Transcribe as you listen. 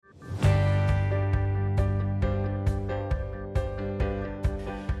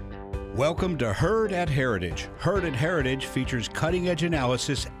Welcome to Heard at Heritage. Heard at Heritage features cutting-edge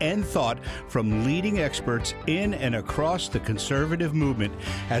analysis and thought from leading experts in and across the conservative movement,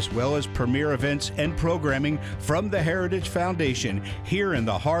 as well as premier events and programming from the Heritage Foundation here in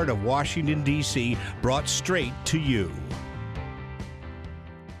the heart of Washington, D.C., brought straight to you.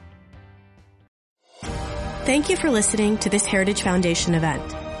 Thank you for listening to this Heritage Foundation event.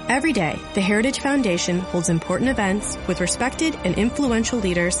 Every day, the Heritage Foundation holds important events with respected and influential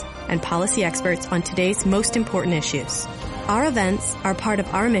leaders and policy experts on today's most important issues. Our events are part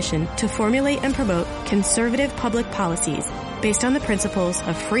of our mission to formulate and promote conservative public policies based on the principles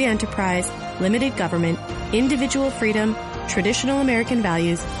of free enterprise, limited government, individual freedom, traditional American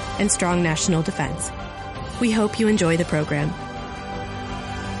values, and strong national defense. We hope you enjoy the program.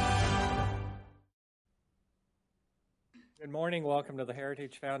 Good morning. Welcome to the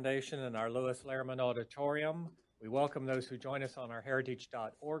Heritage Foundation and our Lewis Lehrman Auditorium. We welcome those who join us on our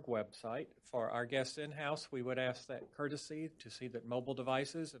heritage.org website. For our guests in-house, we would ask that courtesy to see that mobile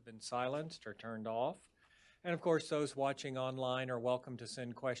devices have been silenced or turned off. And of course, those watching online are welcome to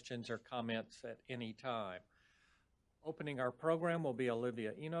send questions or comments at any time. Opening our program will be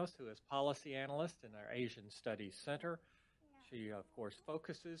Olivia Enos, who is policy analyst in our Asian Studies Center. She, of course,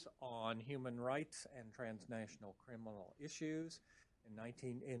 focuses on human rights and transnational criminal issues.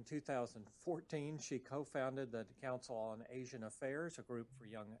 In 2014, she co-founded the Council on Asian Affairs, a group for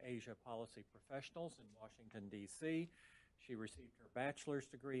young Asia policy professionals in Washington, D.C. She received her bachelor's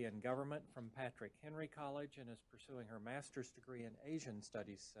degree in government from Patrick Henry College and is pursuing her master's degree in Asian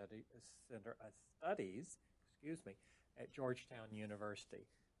Studies at Georgetown University.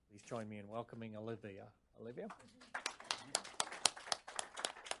 Please join me in welcoming Olivia. Olivia?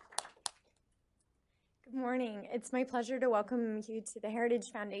 Good morning. It's my pleasure to welcome you to the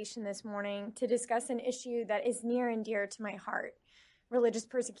Heritage Foundation this morning to discuss an issue that is near and dear to my heart, religious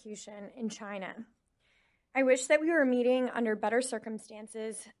persecution in China. I wish that we were meeting under better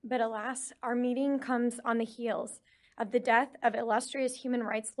circumstances, but alas, our meeting comes on the heels of the death of illustrious human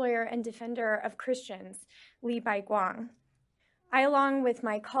rights lawyer and defender of Christians, Li Baiguang. I, along with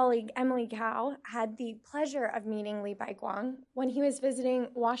my colleague Emily Gao, had the pleasure of meeting Li Baiguang when he was visiting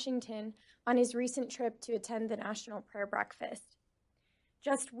Washington on his recent trip to attend the National Prayer Breakfast.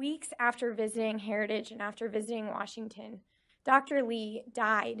 Just weeks after visiting Heritage and after visiting Washington, Dr. Li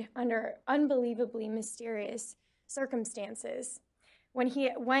died under unbelievably mysterious circumstances when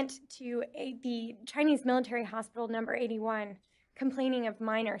he went to the Chinese military hospital number 81 complaining of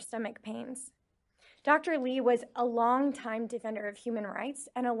minor stomach pains. Dr. Li was a longtime defender of human rights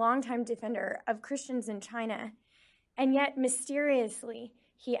and a longtime defender of Christians in China, and yet mysteriously,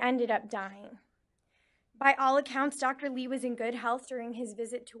 he ended up dying. By all accounts, Dr. Li was in good health during his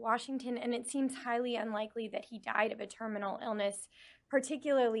visit to Washington, and it seems highly unlikely that he died of a terminal illness,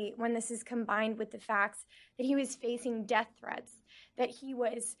 particularly when this is combined with the facts that he was facing death threats, that he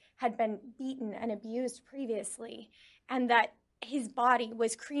had been beaten and abused previously, and that his body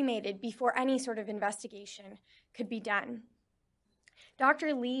was cremated before any sort of investigation could be done.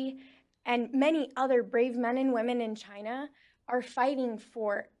 Dr. Li and many other brave men and women in China are fighting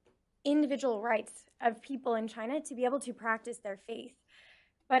for individual rights of people in China to be able to practice their faith.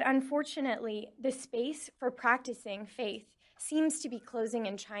 But unfortunately, the space for practicing faith seems to be closing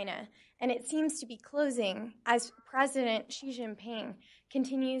in China, and it seems to be closing as President Xi Jinping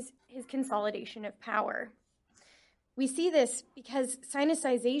continues his consolidation of power. We see this because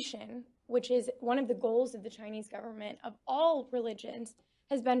sinicization, which is one of the goals of the Chinese government of all religions,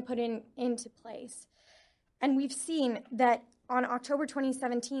 has been put into place. And we've seen that on October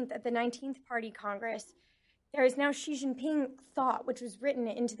 2017 at the 19th Party Congress, there is now Xi Jinping thought, which was written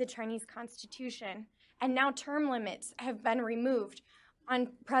into the Chinese Constitution, and now term limits have been removed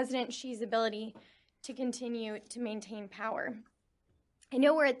on President Xi's ability to continue to maintain power. I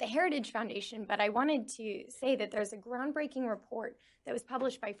know we're at the Heritage Foundation, but I wanted to say that there's a groundbreaking report that was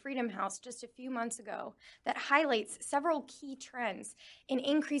published by Freedom House just a few months ago that highlights several key trends in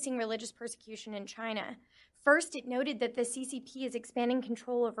increasing religious persecution in China. First, it noted that the CCP is expanding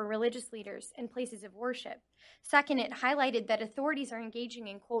control over religious leaders and places of worship. Second, it highlighted that authorities are engaging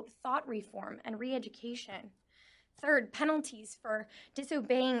in, quote, thought reform and re-education. Third, penalties for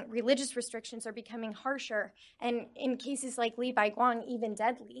disobeying religious restrictions are becoming harsher, and in cases like Li Baiguang, even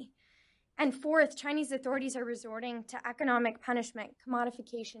deadly. And fourth, Chinese authorities are resorting to economic punishment,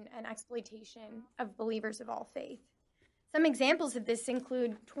 commodification, and exploitation of believers of all faith. Some examples of this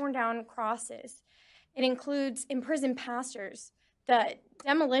include torn down crosses. It includes imprisoned pastors, the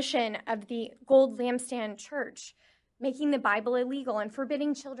demolition of the Gold Lampstand Church, making the Bible illegal and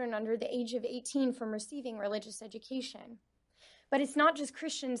forbidding children under the age of 18 from receiving religious education. But it's not just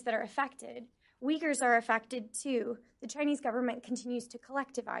Christians that are affected. Uyghurs are affected too. The Chinese government continues to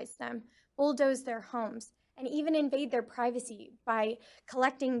collectivize them, bulldoze their homes, and even invade their privacy by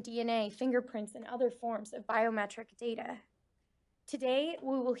collecting DNA, fingerprints, and other forms of biometric data. Today,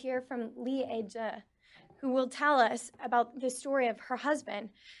 we will hear from Li Aijie, who will tell us about the story of her husband,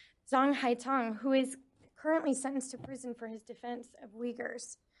 Zhang Haitong, who is currently sentenced to prison for his defense of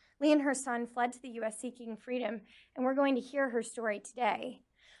Uyghurs. Li and her son fled to the U.S. seeking freedom, and we're going to hear her story today.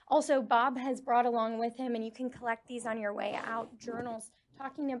 Also, Bob has brought along with him, and you can collect these on your way out, journals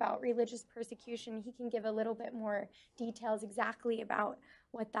talking about religious persecution. He can give a little bit more details exactly about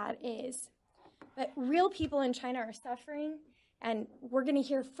what that is. But real people in China are suffering, and we're going to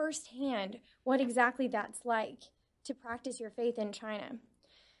hear firsthand what exactly that's like to practice your faith in China.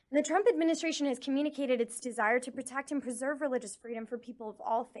 And the Trump administration has communicated its desire to protect and preserve religious freedom for people of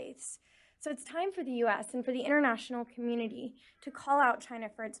all faiths. So it's time for the U.S. and for the international community to call out China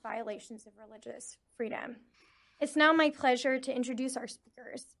for its violations of religious freedom. It's now my pleasure to introduce our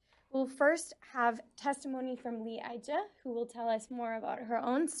speakers. We'll first have testimony from Li Aijie, who will tell us more about her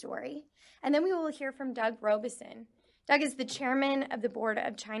own story. And then we will hear from Doug Robeson. Doug is the chairman of the board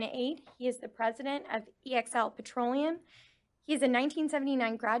of China Aid. He is the president of EXL Petroleum. He is a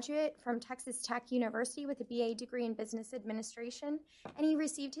 1979 graduate from Texas Tech University with a BA degree in Business Administration, and he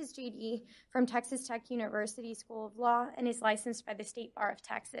received his JD from Texas Tech University School of Law and is licensed by the State Bar of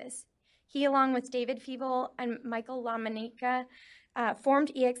Texas. He, along with David Feeble and Michael LaMonica,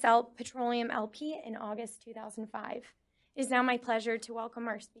 formed EXL Petroleum LP in August 2005. It is now my pleasure to welcome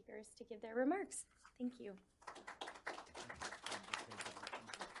our speakers to give their remarks. Thank you.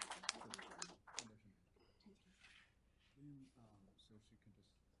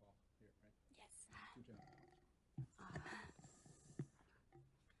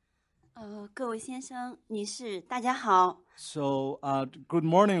 So, good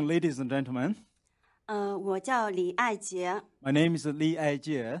morning, ladies and gentlemen. 我叫李爱杰 My name is Li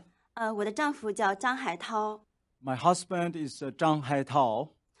Aijie. 我的丈夫叫张海涛 My husband is Zhang Haitao.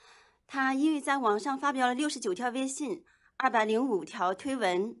 他因为在网上发表了69条微信 205条推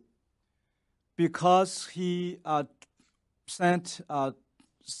文 Because he sent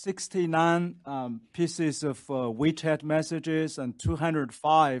 69 pieces of WeChat messages and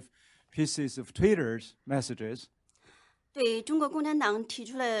 205 pieces of Twitter messages. 对中国共产党提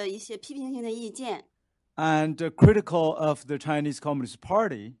出了一些批评性的意见 And critical of the Chinese Communist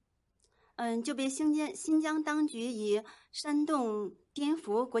Party. 就被新疆当局以煽动颠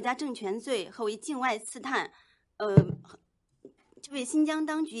覆国家政权罪和为境外刺探就被新疆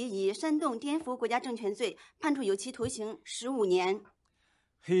当局以煽动颠覆国家政权罪判处有期徒刑15年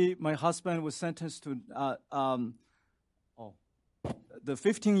My husband was sentenced to the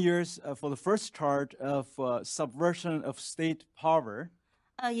 15 years for the first charge of subversion of state power.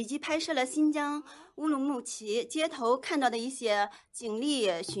 以及拍摄了新疆乌鲁木齐街头看到的一些警力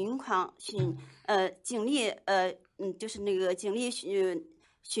巡控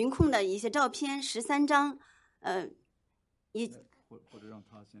的一些照片13张或者让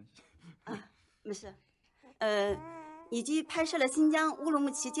他先没事以及拍摄了新疆乌鲁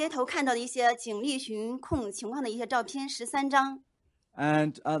木齐街头看到的一些警力巡控情况的一些照片13张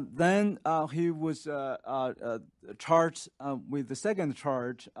And then he was charged with the second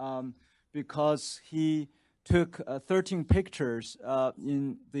charge because he took 13 pictures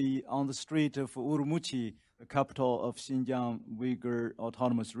on the street of Urumqi, the capital of Xinjiang Uyghur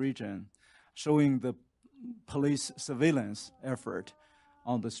Autonomous Region, showing the police surveillance effort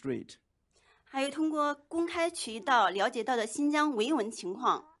on the street. 还有通过公开渠道了解到的新疆维稳情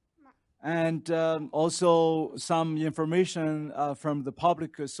况 And also some information from the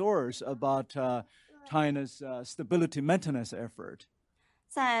public source about China's stability maintenance effort.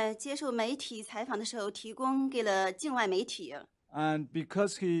 在接受媒体采访的时候提供给了境外媒体 And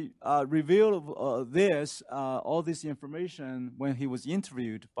because he revealed all this information when he was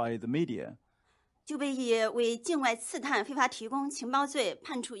interviewed by the media, 就被以为境外刺探非法提供情报罪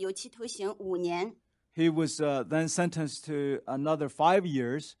判处有期徒刑5年 he was then sentenced to another 5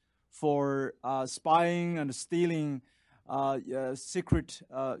 years for spying and stealing secret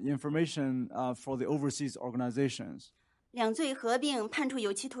information for the overseas organizations. 两罪合并判处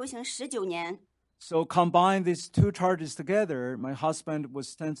有期徒刑19年 So combine these two charges together, my husband was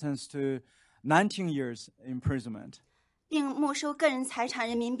sentenced to 19 years imprisonment. 并没收个人财产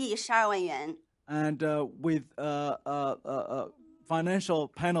人民币12万元 And with a financial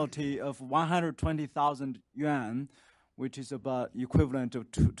penalty of 120,000 yuan, which is about equivalent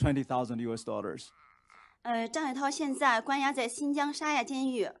of $20,000 US. 张海涛现在关押在新疆沙亚监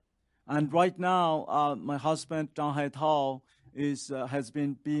狱 And right now, my husband Zhang Haitao has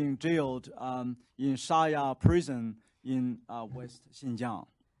been being jailed in Shaya prison in West Xinjiang.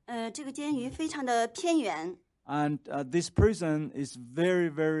 这个监狱非常的偏远， And this prison is very,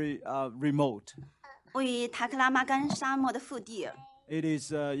 very remote. 位于塔克拉玛干沙漠的腹地。 It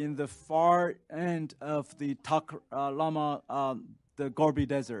is in the far end of the Taklama, the Gobi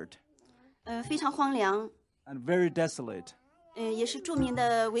Desert, 非常荒凉。 and very desolate. 也是著名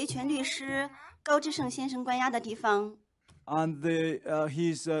的维权律师高志胜先生关押的地方。 And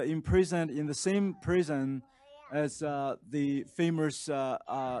he's imprisoned in the same prison as the famous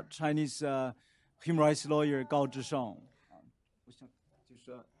Chinese human rights lawyer Gao Zhisheng.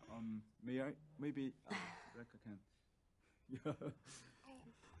 Maybe Rebecca can.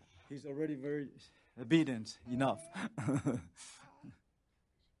 He's already very obedient enough.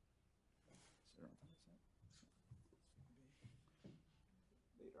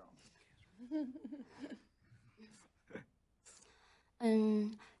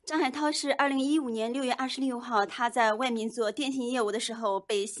 张海涛是2015年6月26号，他在外面做电信业务的时候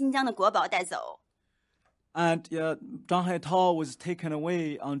被新疆的国保带走。 And Zhang Haitao was taken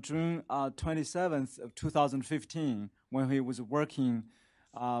away on June 27th of 2015 when he was working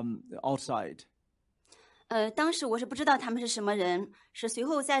outside. 当时我是不知道他们是什么人，是随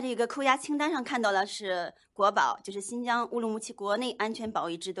后在这个扣押清单上看到了是国保，就是新疆乌鲁木齐国内安全保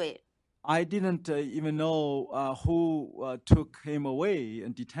卫支队。 I didn't even know who took him away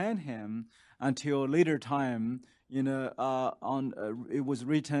and detained him until later time. It was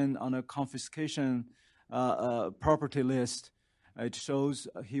written on a confiscation property list. It shows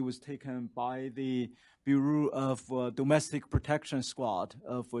he was taken by the Bureau of Domestic Protection Squad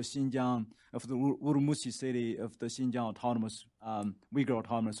of Xinjiang, of the Urumqi city of the Xinjiang Autonomous Uyghur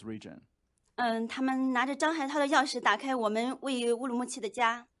Autonomous Region. 他们拿着张海涛的钥匙打开我们位于乌鲁木齐的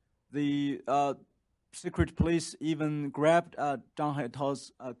家。 The secret police even grabbed Zhang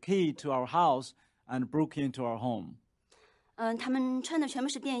Haitao's key to our house and broke into our home. 他们穿的全部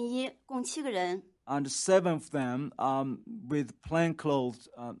是便衣，共7个人。 And 7 of them, with plain clothes,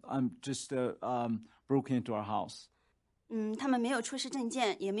 just broke into our house. 他们没有出示证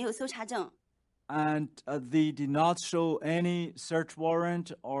件，也没有搜查证。 And they did not show any search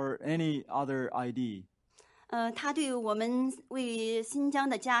warrant or any other ID. 他对我们位于新疆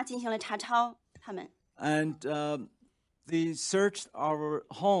的家进行了查抄。他们。And they searched our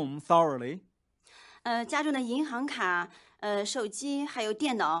home thoroughly. 家中的银行卡、手机还有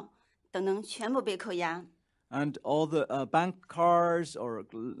电脑等等全部被扣押。 And all the bank cards or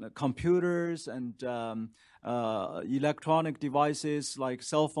computers and electronic devices like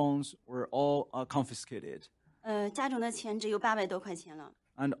cell phones were all confiscated. 家中的钱只有800多块钱了。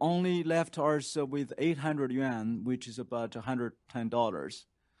 And only left us with 800 yuan, which is about $110.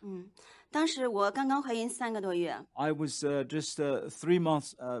 当时我刚刚怀孕3个多月。 I was just 3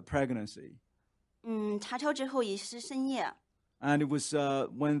 months pregnancy. 查抄之后已是深夜。 And it was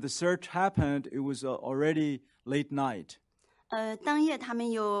when the search happened, it was already late night. 当夜他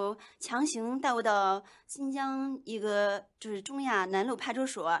们有强行带我到新疆一个就是中亚南路派出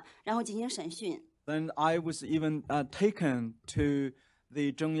所，然后进行审讯。 Then I was even taken to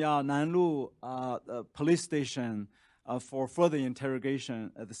the Zhengya Nanlu police station for further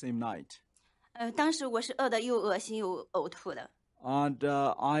interrogation at the same night. 当时我是饿得又恶心又呕吐的。 And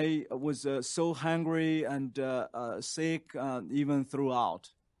I was so hungry and sick even throughout.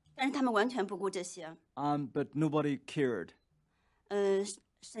 但是他们完全不顾这些。 But nobody cared.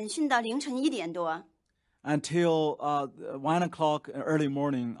 审讯到凌晨1点多。 Until 1 o'clock early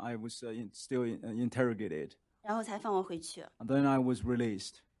morning, I was still interrogated. 然后才放我回去。 And then I was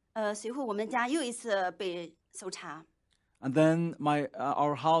released. 随后我们家又一次被搜查。 And then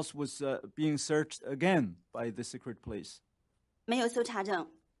our house was being searched again by the secret police. 没有搜查证。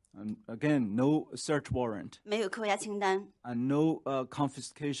 And again, no search warrant. 没有扣押清单。 And no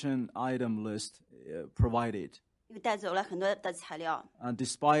confiscation item list provided. 又带走了很多的材料。 And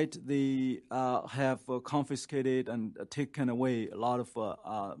despite they have confiscated and taken away a lot of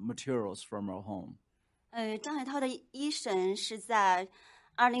materials from our home. 张海涛的一审是在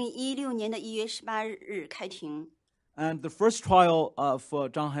2016年的1月18日开庭。 And the first trial of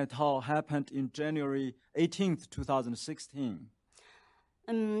Zhang Haitao happened in January 18th, 2016.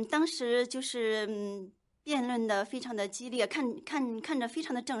 当时就是辩论的非常的激烈，看着非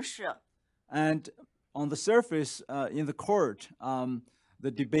常的正式。 And on the surface, in the court,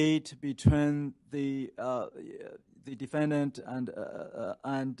 the debate between the defendant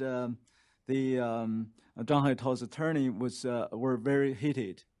and the Zhang Haitao's attorney were very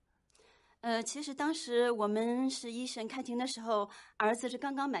heated. 其实当时我们是一审开庭的时候，儿子是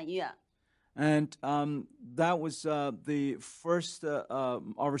刚刚满月。And that was the first,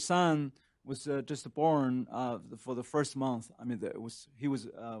 our son was just born for the first month. I mean, he was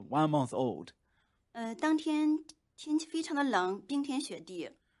 1 month old. 当天天气非常的冷，冰天雪地。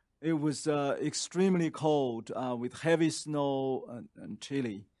It was extremely cold with heavy snow and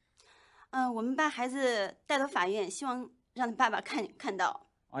chilly. 我们把孩子带到法院，希望让爸爸看到。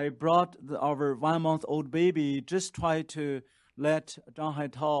I brought our 1 month old baby, just try to let Zhang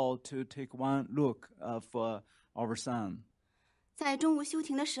Haitao to take one look of our son. 在中午休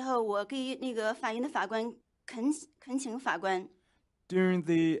庭的时候，我给那个法院的法官恳请法官。During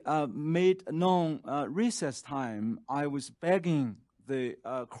the mid-noon recess time, I was begging the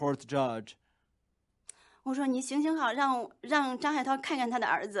court judge. 我说：“你行行好，让张海涛看看他的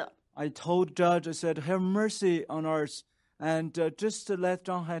儿子。” I told judge, I said, "Have mercy on us, and just to let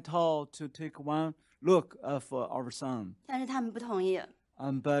Zhang Haitao to take one look of our son." 但是他们不同意。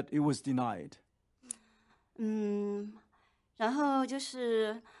But it was denied. 然后就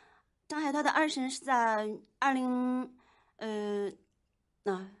是张海涛的二审是在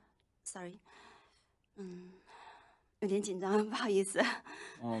sorry， 有点紧张，不好意思。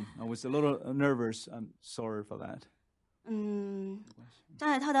I was a little nervous. I'm sorry for that. 张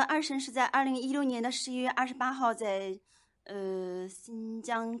海涛的二审是在2016年的11月28号在新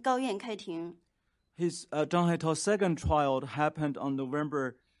疆高院开庭。His Zhang Haitao's second trial happened on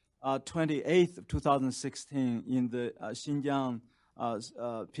November 28th of 2016 in the Xinjiang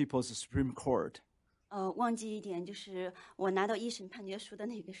People's Supreme Court. 忘记一点，就是我拿到一审判决书的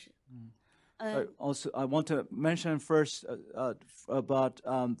那个是。Also, I want to mention first about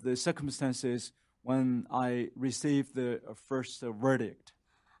the circumstances when I received the first verdict.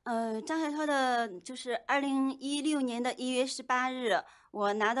 张海涛的就是2016年的1月18日，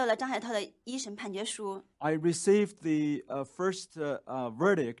我拿到了张海涛的一审判决书。I received the first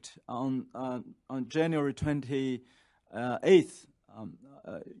verdict on January 28th.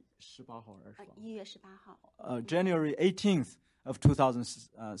 18号1月18号。January 18th of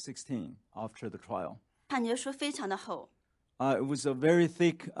 2016 after the trial. 判决书非常的厚。It was a very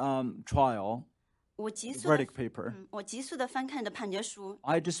thick trial. 我急速 verdict paper. 我急速的翻看着判决书。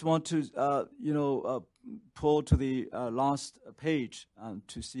I just want to, pull to the last page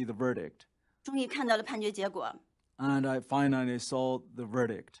to see the verdict. 终于看到了判决结果。And I finally saw the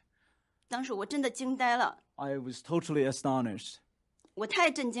verdict. 当时我真的惊呆了。I was totally astonished. 我太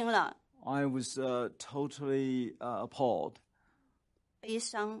震惊了。I was totally appalled. 悲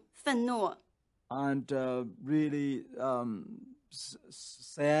伤、愤怒。And really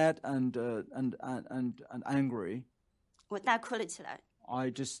sad and angry. 我大哭了起来。I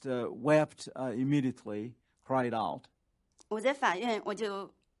just wept immediately, cried out. 我在法院我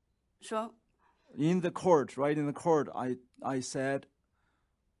就说。In the court, right in the court, I said.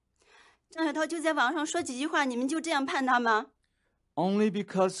 张海涛就在网上说几句话，你们就这样判他吗？ Only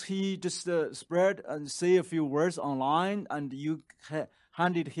because he just spread and say a few words online, and you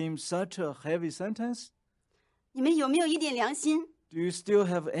handed him such a heavy sentence? 你们有没有一点良心？ Do you still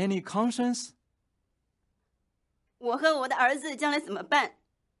have any conscience? 我和我的儿子将来怎么办？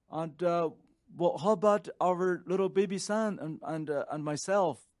 And how about our little baby son and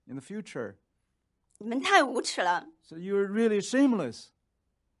myself in the future? 你们太无耻了。 So you're really shameless.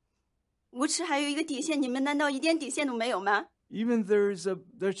 无耻还有一个底线，你们难道一点底线都没有吗？ Even there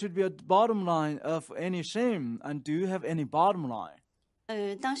should be a bottom line of any shame. And do you have any bottom line?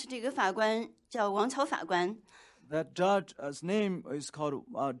 当时这个法官叫王朝法官。That judge's name is called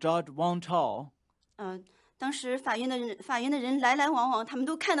Judge Wang Chao. 当时法院的人来来往往，他们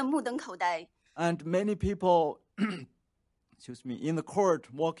都看得目瞪口呆。And many people, excuse me, in the court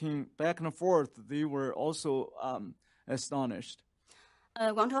walking back and forth, they were also astonished.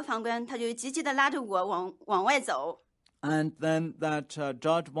 王朝法官他就急急地拉着我往外走。And then that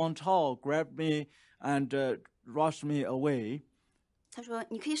Judge Wang Chao grabbed me and rushed me away. 他说：“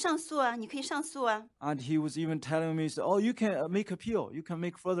你可以上诉啊，你可以上诉啊。” And he was even telling me, "Oh, you can make appeal. You can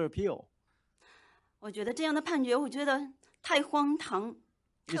make further appeal." 我觉得这样的判决，我觉得太荒唐，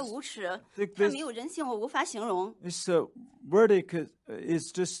太无耻，太没有人性，我无法形容。This verdict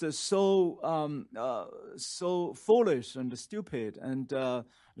is just so foolish and stupid and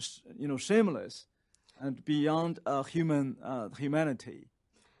shameless and beyond human humanity.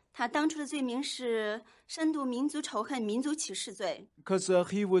 他当初的罪名是煽动民族仇恨、民族歧视罪。Because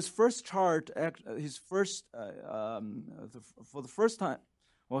he was first charged, for the first time,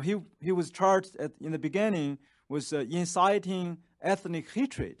 well, he was charged in the beginning was inciting ethnic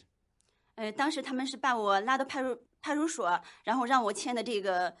hatred. 当时他们是把我拉到派出所，然后让我签的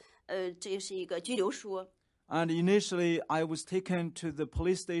这是一个拘留书。And initially, I was taken to the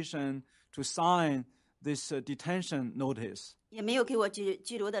police station to sign this detention notice. 也没有给我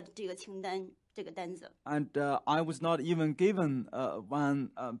拘留的这个清单这个单子。And I was not even given one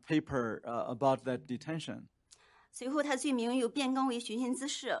paper about that detention. 随后他罪名又变更为寻衅滋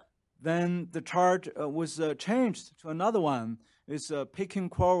事。Then the charge was changed to another one. It's picking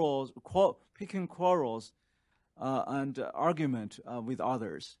quarrels and argument with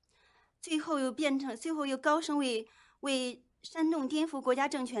others. 最后又高升为煽动颠覆国家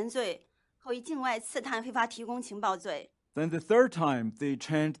政权罪，后以境外刺探非法提供情报罪。Then the third time, they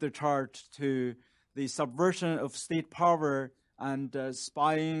changed the charge to the subversion of state power and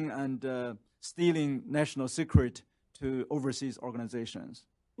spying and stealing national secret to overseas organizations.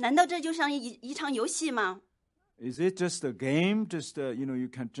 难道这就像一场游戏吗？ Is it just a game? Just you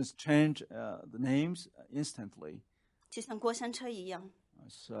can just change the names instantly. 就像过山车一样。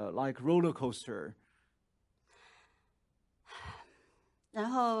It's like roller coaster.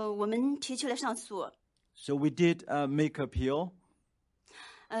 然后我们提起了上诉。So we did make appeal.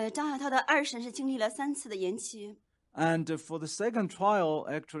 张海涛的二审是经历了3次的延期。And for the second trial,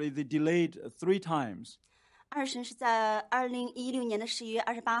 actually, they delayed 3 times. 二审是在2016年的11月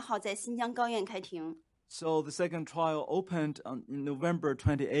28号在新疆高院开庭。So the second trial opened in November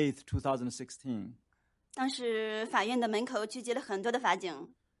 28th, 2016. 当时法院的门口聚集了很多的法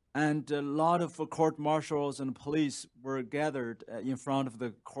警。And a lot of court marshals and police were gathered in front of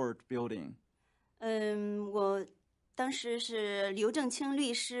the court building. 我当时是刘正清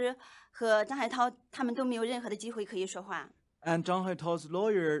律师和张海涛，他们都没有任何的机会可以说话。And Zhang Haitao's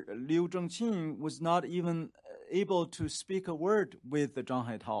lawyer, Liu Zhengqing, was not even able to speak a word with Zhang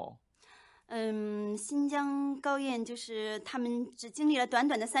Haitao. 新疆高院就是他们只经历了短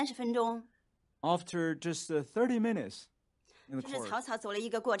短的30分钟。After just 30 minutes in the 就是 court. 草草走了一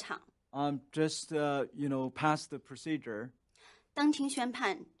个过场。Just passed the procedure. 当庭宣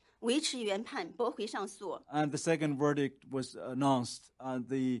判，维持原判，驳回上诉。And the second verdict was announced.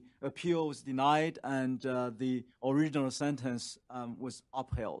 The appeal was denied, and the original sentence was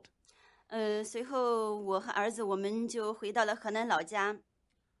upheld. 随后我和儿子我们就回到了河南老家。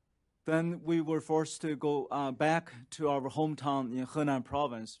Then we were forced to go back to our hometown in Henan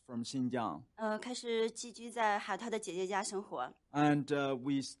province from Xinjiang. 开始寄居在海涛的姐姐家生活。And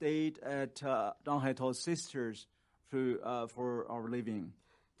we stayed at Zhang Haitao's sisters for our living.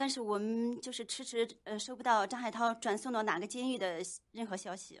 但是我们就是迟迟收不到张海涛转送到哪个监狱的任何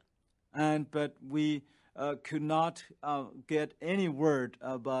消息。But we could not get any word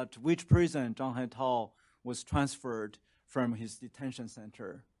about which prison Zhang Haitao was transferred from his detention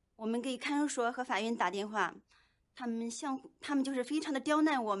center. 我们给看守所和法院打电话，他们就是非常的刁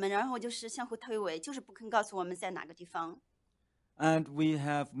难我们，然后就是相互推诿，就是不肯告诉我们在哪个地方。And we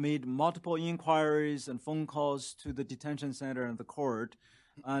have made multiple inquiries and phone calls to the detention center and the court,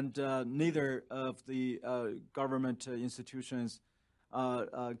 and neither of the government institutions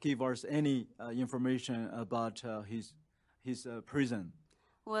gave us any information about his prison.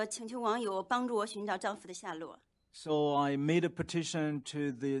 我请求网友帮助我寻找丈夫的下落。So I made a petition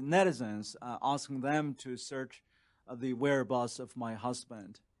to the netizens, asking them to search the whereabouts of my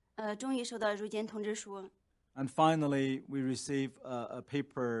husband. 终于收到入监通知书。And finally, we received a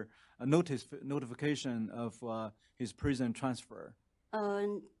notification of his prison transfer.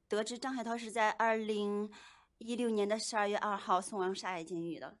 得知张海涛是在2016年的12月2号送往沙雅监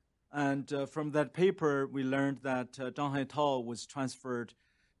狱的。And from that paper, we learned that Zhang Haitao was transferred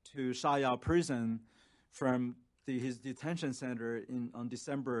to Shaya prison from his detention center on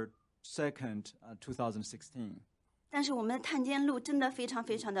December 2nd, 2016. 但是我们的探监路真的非常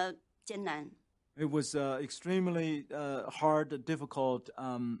非常的艰难。It was extremely hard, difficult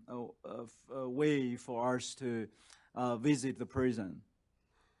way for us to visit the prison.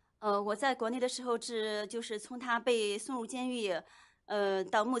 我在国内的时候就是从他被送入监狱，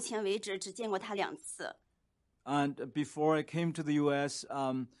到目前为止只见过他2次。And before I came to the U.S.,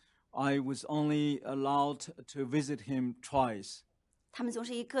 I was only allowed to visit him twice. 他们总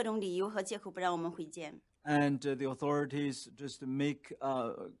是以各种理由和借口不让我们会见。And the authorities just make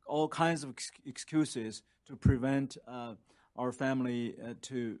all kinds of excuses to prevent our family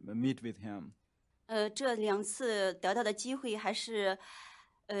to meet with him. 这2次得到的机会还是，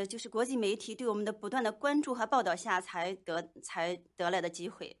就是国际媒体对我们的不断的关注和报道下才得来的机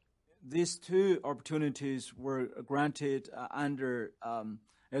会。These 2 opportunities were granted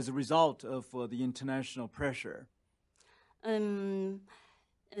as a result of the international pressure.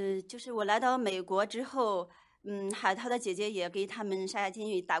 就是我来到美国之后，海涛的姐姐也给他们沙雅监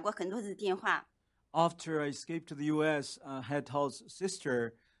狱打过很多次电话。After I escaped to the U.S., Haitao's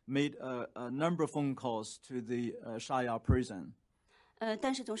sister made a number of phone calls to the Shaya prison,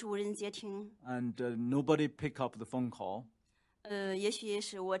 但是总是无人接听。 and nobody picked up the phone call. 也许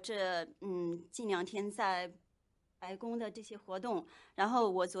是我这近2天在白宫的这些活动，然后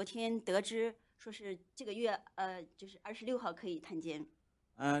我昨天得知说是这个月就是26号可以探监。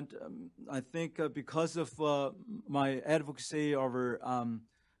 And I think because of my advocacy over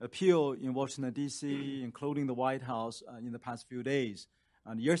appeal in Washington, D.C., including the White House in the past few days,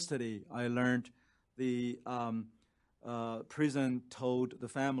 and yesterday I learned the prison told the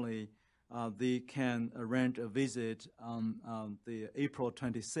family they can arrange a visit on the April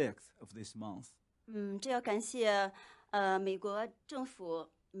 26th of this month. 这要感谢美国政府、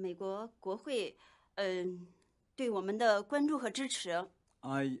美国国会对我们的关注和支持。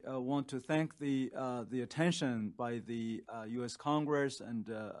 I want to thank the attention by the U.S. Congress and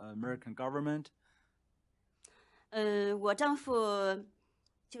American government. 我丈夫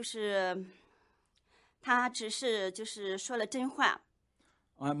就是他只是就是说了真话。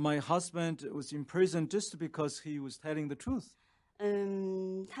 My husband was in prison just because he was telling the truth.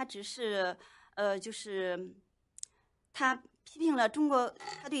 他只是就是他批评了中国，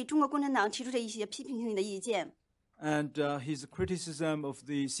他对中国共产党提出的一些批评性的意见。 And his criticism of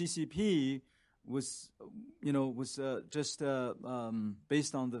the CCP was just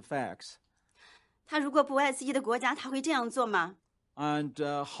based on the facts. 他如果不爱自己的国家，他会这样做吗？ And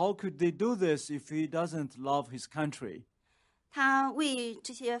how could they do this if he doesn't love his country? 他为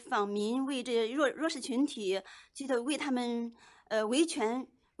这些访民，为这些弱势群体，觉得为他们维权，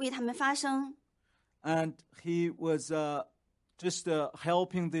为他们发声。 And he was just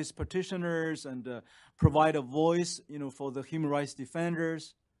helping these petitioners and provide a voice, for the human rights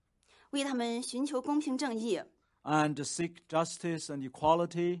defenders, 为他们寻求公平正义。 and seek justice and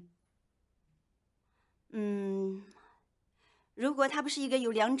equality. 如果他不是一个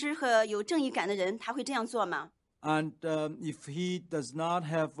有良知和有正义感的人，他会这样做吗？ And if he does not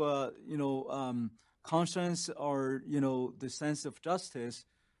have, conscience or the sense of justice,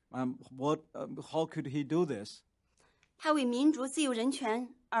 how could he do this? 他为民主、自由、人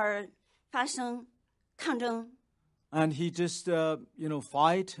权而发声、抗争。 And he just,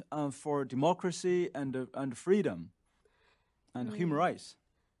 fight for democracy and freedom and human rights.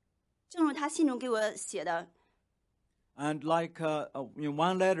 正如他信中给我写的， And like in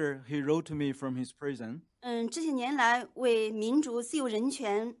one letter he wrote to me from his prison, 这些年来为民主、自由、人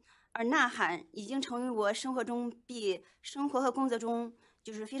权而呐喊，已经成为我生活中生活和工作中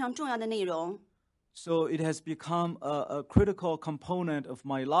就是非常重要的内容。 so it has become a critical component of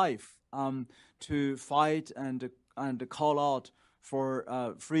my life to fight and call out for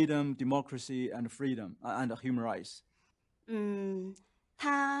freedom, democracy, and freedom and human rights.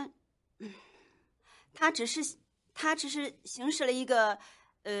 他只是行使了一个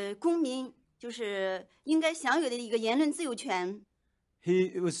公民就是应该享有的一个言论自由权。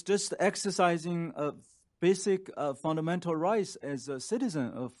 He was just exercising a basic fundamental rights as a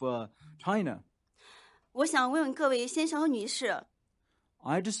citizen of China. 我想问问各位先生和女士，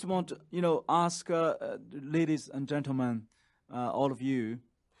 I just want to, ask ladies and gentlemen, all of you,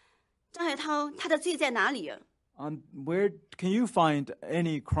 张海涛他的罪在哪里？ where can you find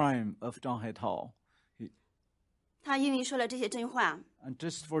any crime of Zhang Haitao? 他因为说了这些真话， And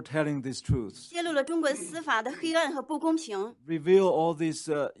just for telling these truths, 揭露了中国司法的黑暗和不公平， reveal all this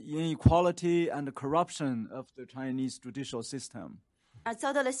inequality and corruption of the Chinese judicial system. 而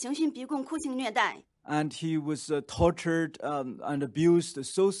遭到了刑讯逼供、酷刑虐待， And he was tortured and abused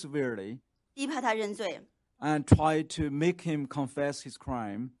so severely, 逼迫他认罪。 and tried to make him confess his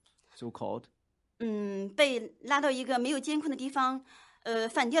crime, so-called. 被拉到一个没有监控的地方，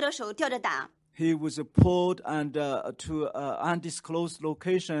反吊着手吊着打。 He was pulled and to an undisclosed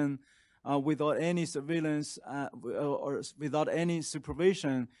location without any surveillance or without any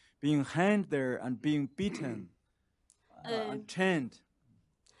supervision, being hanged there and being beaten and chained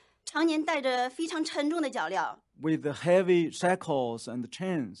常年带着非常沉重的脚镣， with the heavy shackles and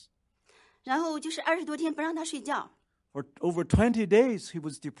chains. 然后就是20多天不让他睡觉， For over 20 days, he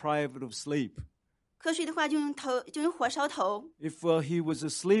was deprived of sleep. 瞌睡的话就用火烧头， If he was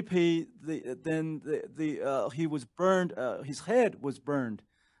sleepy, then he was burned. His head was burnt.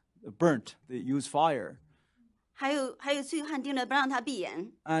 They used fire, 还有醉汉盯着不让他闭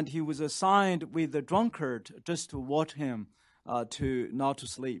眼。 and he was assigned with a drunkard just to watch him not to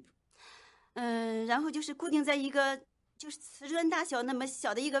sleep. 然后就是固定在一个就是瓷砖大小那么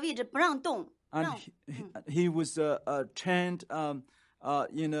小的一个位置不让动， And he was chained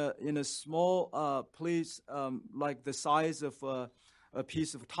in a small place like the size of a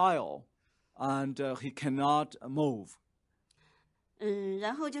piece of tile, and he cannot move.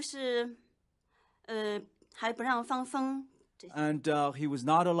 然后就是还不让放风。And he was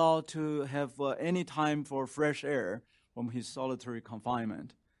not allowed to have any time for fresh air from his solitary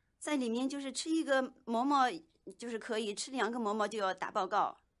confinement. 在里面就是吃一个馍馍就是可以，吃2个馍馍就要打报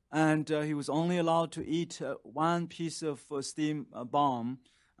告。And he was only allowed to eat one piece of steamed bomb.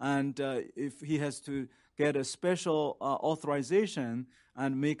 And if he has to get a special authorization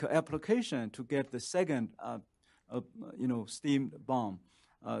and make an application to get the second, steamed bomb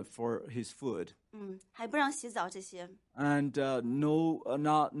for his food. 还不让洗澡这些。And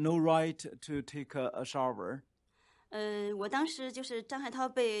no right to take a shower. 我当时就是张海涛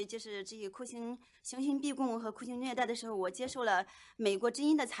被就是这些刑讯逼供和酷刑虐待的时候，我接受了美国之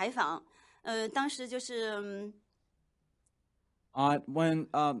音的采访。当时就是when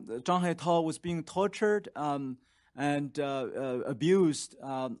Zhang Haitao was being tortured and abused,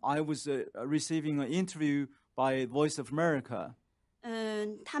 I was receiving an interview by Voice of America.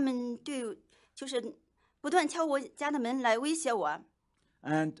 他们就是不断敲我家的门来威胁我。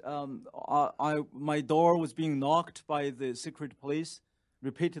And my door was being knocked by the secret police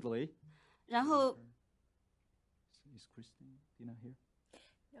repeatedly. 然后 Is Christina here?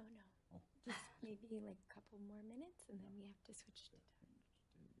 No. Just maybe like a couple more minutes, and then we have to switch to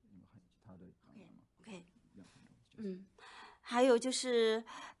OK， 还有就是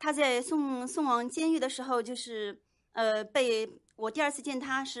他在送往监狱的时候，就是被我第2次见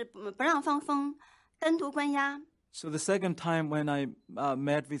他是不让放风，单独关押。So the second time when I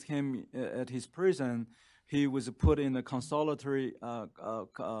met with him at his prison, he was put in a solitary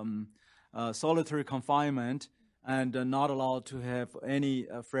confinement and not allowed to have any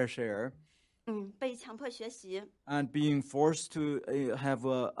fresh air. 被强迫学习。And being forced to have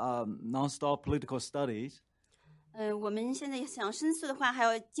non-stop political studies. 我们现在想申诉的话，还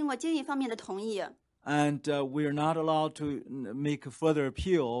要经过监狱方面的同意。And we are not allowed to make a further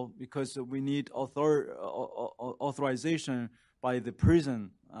appeal because we need authorization by the prison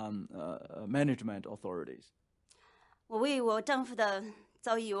management authorities. 我为我丈夫的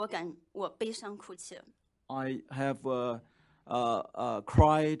遭遇，我悲伤哭泣。I have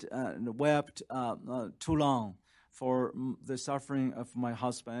cried and wept too long for the suffering of my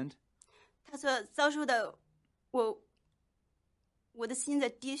husband. 他所遭受的，我的心在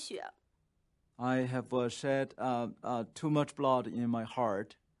滴血。I have shed too much blood in my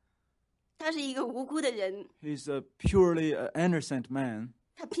heart. 他是一个无辜的人。He's a purely innocent man.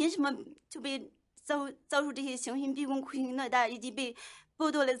 他凭什么就被遭受这些刑讯逼供、酷刑虐待，以及被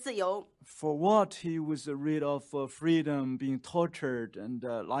剥夺了自由？ For what he was rid of freedom, being tortured, and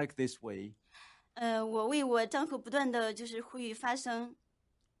like this way. 我为我丈夫不断的就是呼吁发声。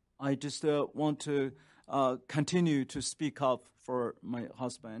I just want to continue to speak up for my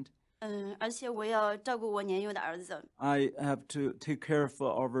husband. 而且我要照顾我年幼的儿子。I have to take care of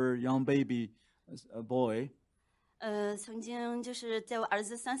our young baby, a boy. 曾经就是在我儿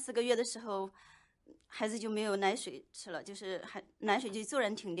子3、4个月的时候，孩子就没有奶水吃了，就是奶水就突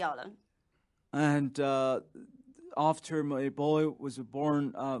然停掉了。And after my boy was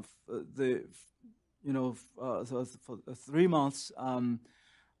born, for 3 months,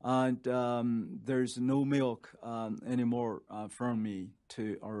 and there's no milk anymore from me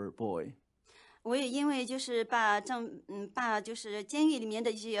to our boy. 我也因为就是把就是监狱里面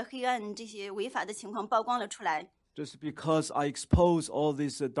的一些黑暗、这些违法的情况曝光了出来。Just because I expose all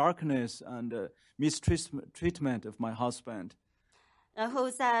this darkness and mistreatment of my husband. 然后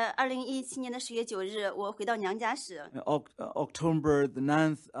在2017年的10月9日，我回到娘家时。October the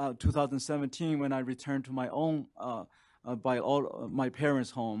 9th, 2017, when I returned to my own, by all my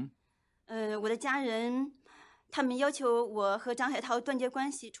parents' home. 我的家人，他们要求我和张海涛断绝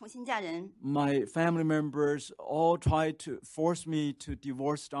关系，重新嫁人。My family members all tried to force me to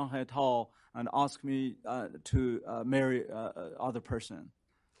divorce Zhang Haitao and ask me to marry other person.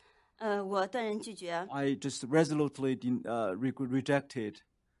 我断然拒绝。I just resolutely rejected.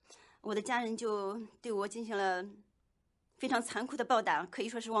 我的家人就对我进行了非常残酷的暴打，可以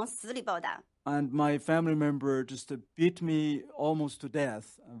说是往死里暴打。And my family member just beat me almost to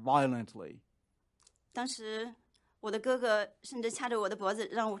death violently. 当时我的哥哥甚至掐着我的脖子，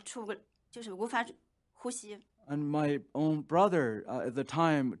让我就是无法呼吸。And my own brother at the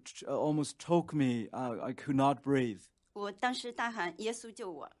time almost choked me. I could not breathe. 我当时大喊：“耶稣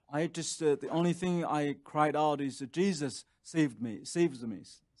救我！” I just the only thing I cried out is Jesus save me.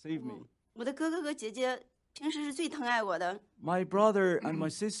 我的哥哥和姐姐平时是最疼爱我的。My brother and my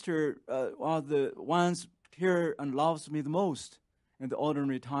sister are the ones care and loves me the most in the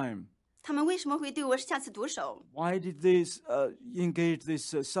ordinary time. 他们为什么会对我下此毒手？ Why did they engage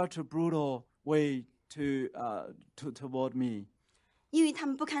this such a brutal way toward me? 因为他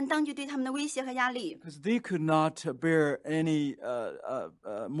们不堪当局对他们的威胁和压力。 Because they could not bear any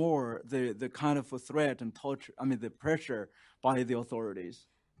more the kind of threat and torture, the pressure by the authorities.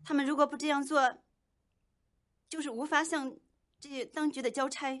 他们如果不这样做，就是无法向这些当局的交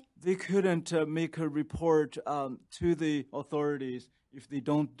差。 They couldn't make a report to the authorities if they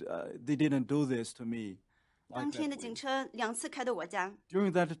didn't do this to me. 当天的警车2次开到我家，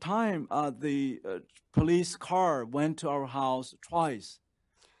 During that time, the police car went to our house twice.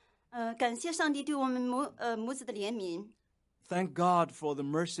 感谢上帝对我们母子的怜悯。 Thank God for the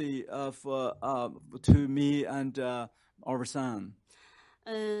mercy of to me and our son.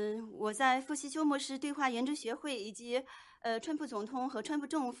 我在傅西修牧师对话援助学会以及川普总统和川普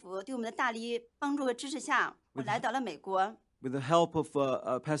政府对我们的大力帮助和支持下，我来到了美国。 With the help of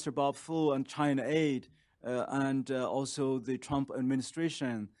Pastor Bob Fu and China Aid and also the Trump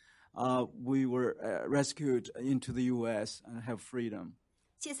administration, we were rescued into the U.S. and have freedom.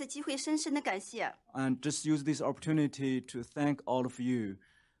 借此机会深深的感谢。 And just use this opportunity to thank all of you.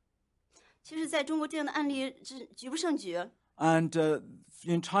 其实在中国这样的案例是举不胜举。 And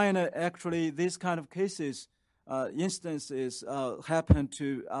in China, actually, these kind of cases, instances happen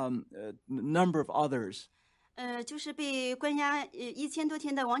to a number of others. 就是被关押1000多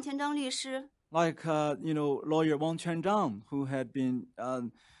天的王全章律师， Like, lawyer Wang Quanzhang, who had been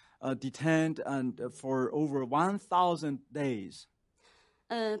detained and for over 1,000 days.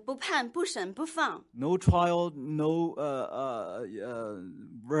 不判、不审、不放。 No trial, no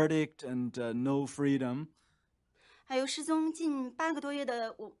verdict, and no freedom. 还有失踪近8个多月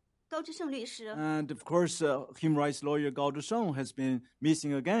的高志胜律师， And of course, human rights lawyer Gao Zhisheng has been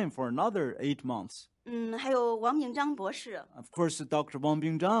missing again for another 8 months. 还有王炳章博士 Of course, Dr. Wang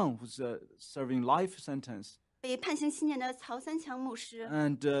Bingjang, who's serving life sentence. 被判刑7年的曹三强牧师，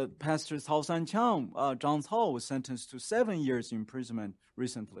 And Pastor Cao Sanqiang, Zhang Cao, was sentenced to 7 years imprisonment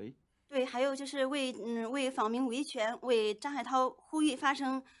recently. 对，还有就是为访民维权、为张海涛呼吁发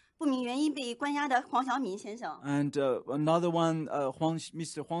生不明原因被关押的黄晓敏先生。 And another one,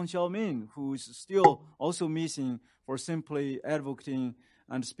 Mr. Huang Xiaomin, who is still also missing for simply advocating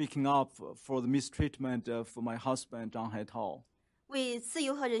and speaking up for the mistreatment of my husband, Zhang Haitao. 为自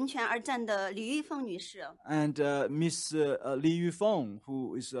由和人权而战的李玉凤女士， And Miss Li Yufeng,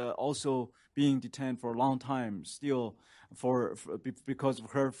 who is also being detained for a long time, still because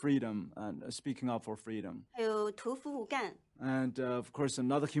of her freedom and speaking up for freedom. 还有屠夫武干， And of course,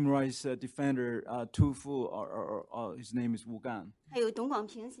 another human rights defender, Tu Fu, his name is Wu Gan. 还有董广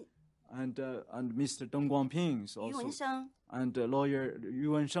平、 And Mr. Deng Guangping is 于文 also, 生。 and lawyer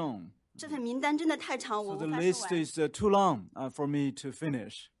Yu Wensheng. 这份名单真的太长，我 So 无 the 法 list 说完。 is too long for me to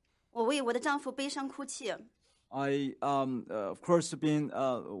finish. 我为我的丈夫悲伤哭泣， I, of course, been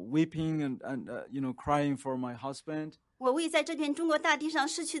weeping and crying for my husband. 我为在这片中国大地上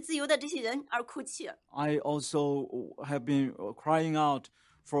失去自由的这些人而哭泣。 I also have been crying out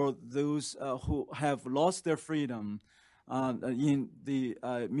for those who have lost their freedom in the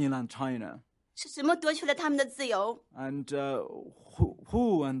mainland China. 是什么夺去了他们的自由？ And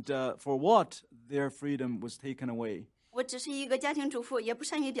who and for what their freedom was taken away. 我只是一个家庭主妇，也不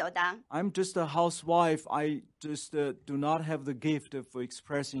善于表达。 I'm just a housewife. I just do not have the gift of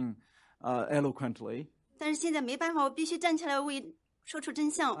expressing eloquently. 但是现在没办法，我必须站起来为说出真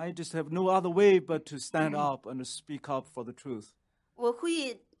相。 I just have no other way but to stand up and speak up for the truth. 我呼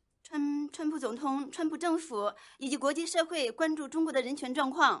吁川普总统、川普政府以及国际社会关注中国的人权状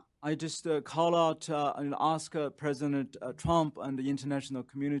况。 I just call out and ask President Trump and the international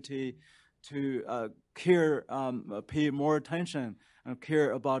community to pay more attention and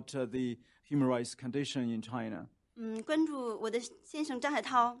care about the human rights condition in China. 关注我的先生张海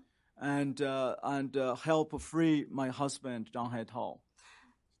涛。 And help free my husband, Zhang Haitao,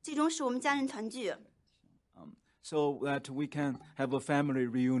 最终使我们家人团聚。 so that we can have a family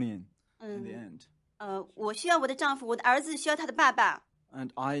reunion in the end. 我需要我的丈夫，我的儿子需要他的爸爸。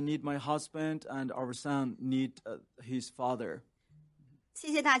 And I need my husband, and our son need his father.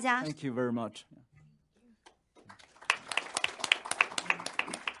 谢谢大家。 Thank you very much.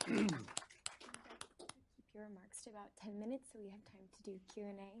 Your remarks to about 10 minutes, so we have time to do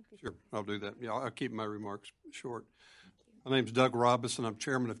Q&A. Sure, I'll do that. Yeah, I'll keep my remarks short. My name's Doug Robinson. I'm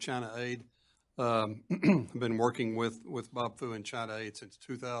chairman of China Aid. I've been working with Bob Fu and China Aid since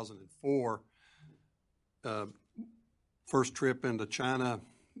 2004. First trip into China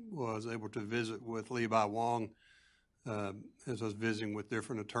was able to visit with Li Baiwang as I was visiting with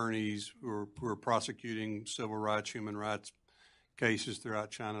different attorneys who were prosecuting civil rights, human rights cases throughout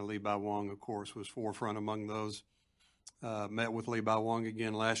China. Li Baiwang, of course, was forefront among those. Met with Li Baiwang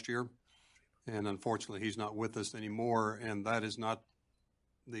again last year, and unfortunately he's not with us anymore, and that is not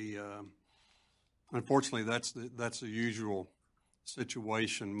unfortunately, that's the usual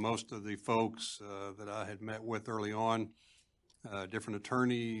situation. Most of the folks that I had met with early on, different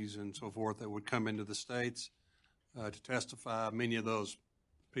attorneys and so forth that would come into the States to testify, many of those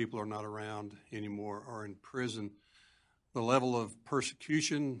people are not around anymore, are in prison. The level of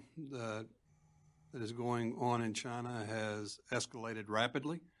persecution that is going on in China has escalated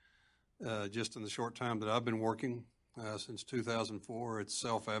rapidly. Just in the short time that I've been working, since 2004, it's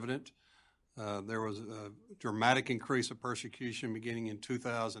self-evident. There was a dramatic increase of persecution beginning in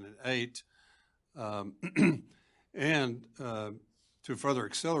 2008. And to further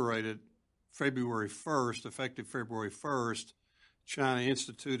accelerate it, February 1st, effective February 1st, China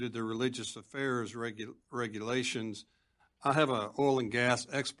instituted the Religious Affairs regulations. I have an oil and gas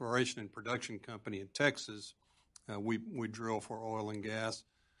exploration and production company in Texas. We drill for oil and gas.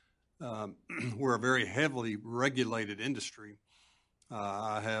 We're a very heavily regulated industry.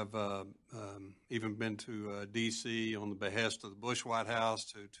 I have even been to D.C. on the behest of the Bush White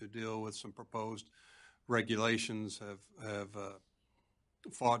House to deal with some proposed regulations, have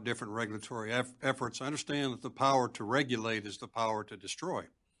fought different regulatory efforts. I understand that the power to regulate is the power to destroy.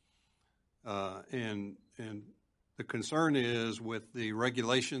 And the concern is with the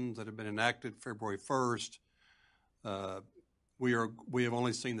regulations that have been enacted February 1st, we have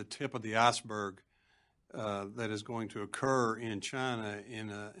only seen the tip of the iceberg that is going to occur in China in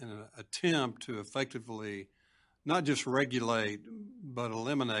an attempt to effectively not just regulate but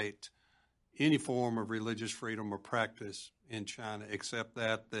eliminate any form of religious freedom or practice in China except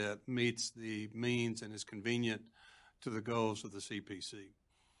that meets the means and is convenient to the goals of the CPC.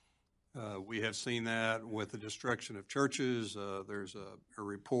 We have seen that with the destruction of churches. There's a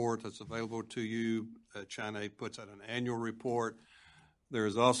report that's available to you. China puts out an annual report. There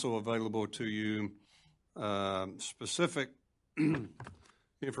is also available to you specific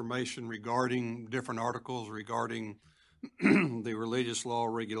information regarding different articles regarding the Religious Law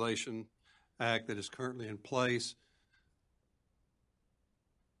Regulation Act that is currently in place.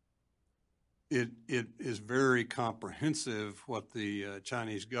 It is very comprehensive what the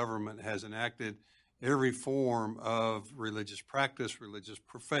Chinese government has enacted. Every form of religious practice, religious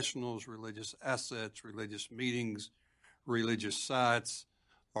professionals, religious assets, religious meetings, religious sites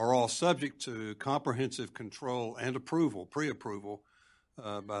are all subject to comprehensive control and approval, pre-approval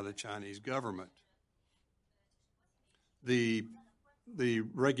by the Chinese government. The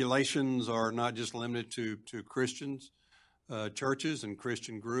regulations are not just limited to Christians. Churches and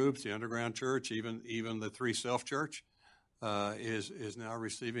Christian groups, the underground church, even the Three Self Church, is now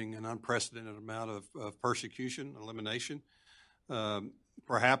receiving an unprecedented amount of persecution, elimination.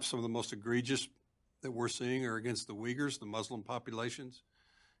 Perhaps some of the most egregious that we're seeing are against the Uyghurs, the Muslim populations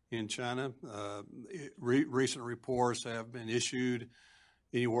in China. Recent reports have been issued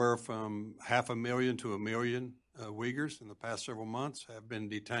anywhere from 500,000 to 1 million Uyghurs in the past several months have been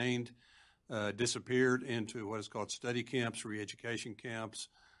detained, disappeared into what is called study camps, re-education camps.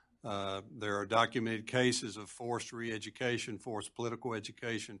 There are documented cases of forced re-education, forced political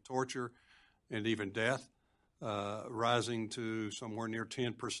education, torture, and even death, rising to somewhere near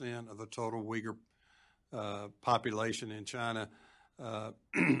 10% of the total Uyghur population in China.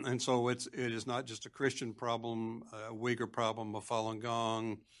 And so it is not just a Christian problem, a Uyghur problem, a Falun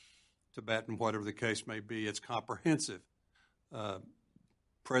Gong, Tibetan, whatever the case may be. It's comprehensive.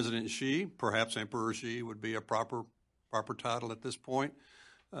 President Xi, perhaps Emperor Xi would be a proper title at this point,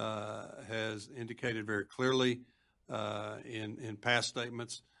 has indicated very clearly in past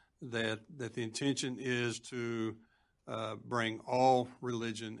statements that the intention is to bring all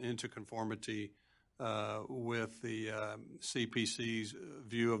religion into conformity with the CPC's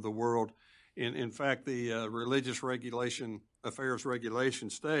view of the world. In fact, the Religious Affairs Regulation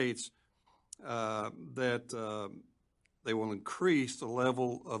states that they will increase the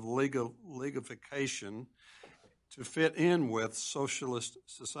level of legalification to fit in with socialist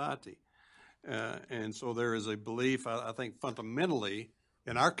society. And so there is a belief, I think fundamentally,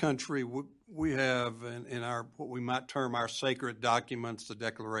 in our country, we have in our what we might term our sacred documents, the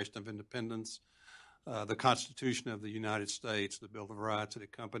Declaration of Independence, the Constitution of the United States, the Bill of Rights that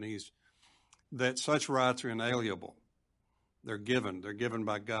accompanies, that such rights are inalienable. They're given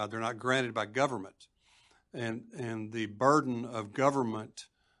by God. They're not granted by government. And the burden of government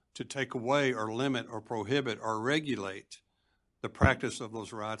to take away or limit or prohibit or regulate the practice of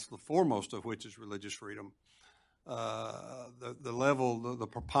those rights, the foremost of which is religious freedom, the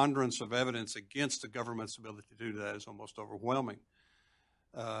preponderance of evidence against the government's ability to do that is almost overwhelming.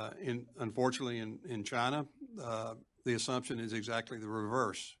 Unfortunately, in China, the assumption is exactly the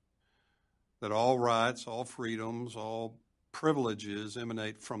reverse, that all rights, all freedoms, all privileges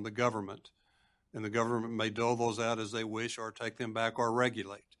emanate from the government, and the government may dole those out as they wish or take them back or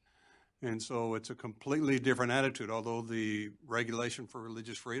regulate. And so it's a completely different attitude, although the Regulation for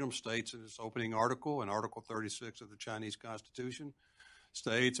Religious Freedom states in its opening article, in Article 36 of the Chinese Constitution,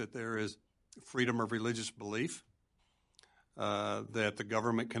 states that there is freedom of religious belief, that the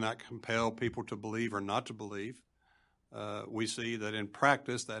government cannot compel people to believe or not to believe. We see that in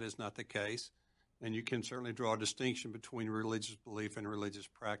practice that is not the case, and you can certainly draw a distinction between religious belief and religious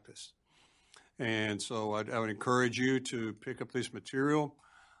practice. And so I would encourage you to pick up this material.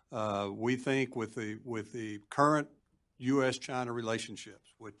 We think with the current U.S.-China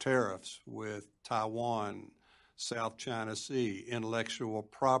relationships, with tariffs, with Taiwan, South China Sea, intellectual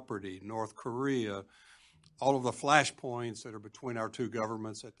property, North Korea, all of the flashpoints that are between our two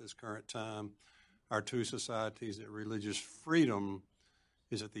governments at this current time, our two societies, that religious freedom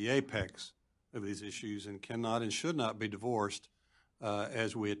is at the apex of these issues and cannot and should not be divorced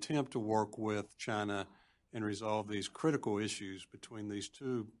as we attempt to work with China and resolve these critical issues between these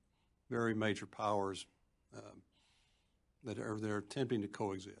two very major powers that are attempting to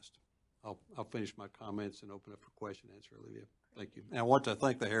coexist. I'll finish my comments and open up for question and answer, Olivia. Thank you. And I want to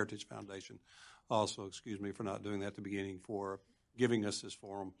thank the Heritage Foundation also, for not doing that at the beginning, for giving us this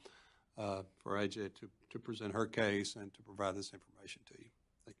forum for AJ to present her case and to provide this information to you.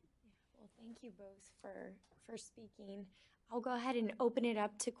 Thank you. Well, thank you both for speaking. I'll go ahead and open it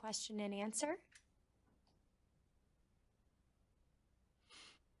up to question and answer.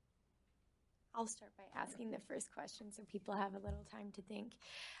 I'll start by asking the first question so people have a little time to think.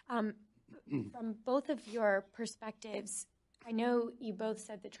 From both of your perspectives, I know you both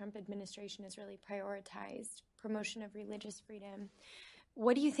said the Trump administration has really prioritized promotion of religious freedom.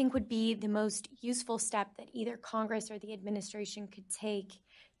 What do you think would be the most useful step that either Congress or the administration could take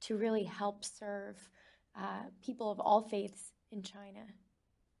to really help serve people of all faiths in China?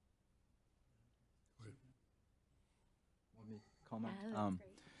 Want me to comment? That's great.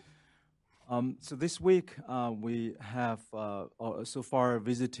 So this week we have so far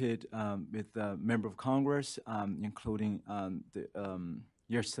visited with a member of Congress, including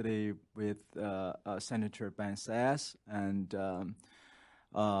yesterday with Senator Ben Sasse, and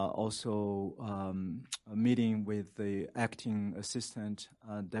also a meeting with the acting assistant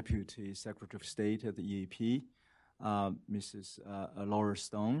deputy secretary of state at the EAP, Mrs. Laura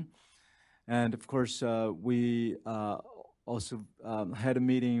Stone. And of course, we also had a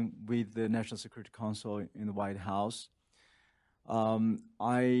meeting with the National Security Council in the White House.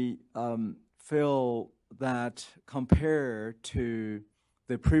 I feel that compared to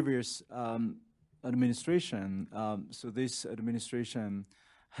the previous administration, so this administration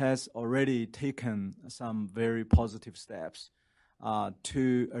has already taken some very positive steps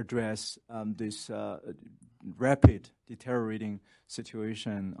to address this rapid deteriorating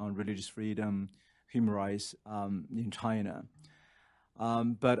situation on religious freedom, human rights in China.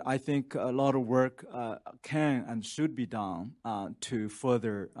 But I think a lot of work can and should be done to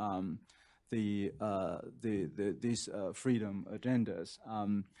further these freedom agendas,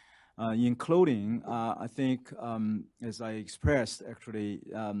 including, I think, as I expressed actually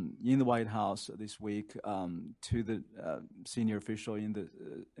in the White House this week to the senior official in the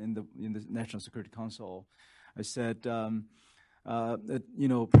National Security Council, I said,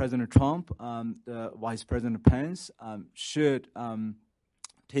 President Trump, Vice President Pence should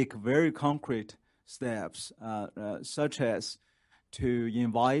take very concrete steps, such as to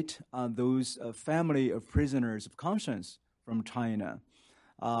invite those family of prisoners of conscience from China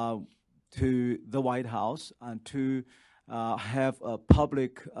to the White House and to have a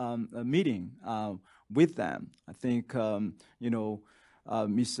public meeting with them. I think,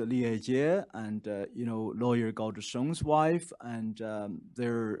 Ms. Li Yejie and, lawyer Gao Zhisheng's wife, and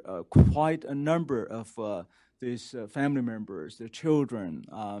there are quite a number of these family members, their children,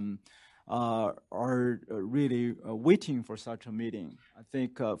 are really waiting for such a meeting. I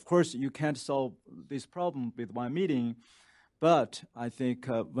think, of course, you can't solve this problem with one meeting, but I think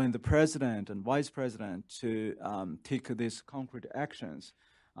when the president and vice president to take these concrete actions,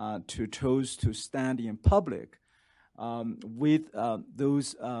 to choose to stand in public with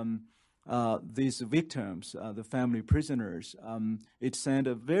these victims, the family prisoners, it sent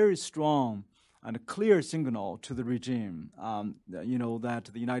a very strong and a clear signal to the regime, that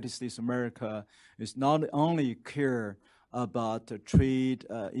the United States of America is not only care about trade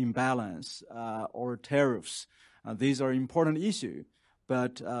imbalance or tariffs. These are important issues,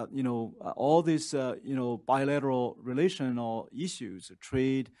 but all these bilateral relational issues,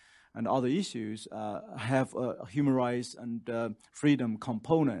 trade and other issues, have a human rights and freedom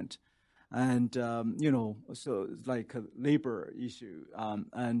component. and so it's like a labor issue,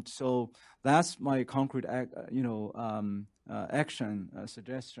 and so that's my concrete action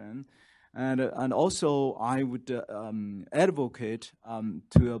suggestion. And also I would advocate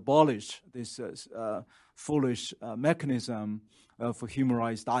to abolish this foolish mechanism for human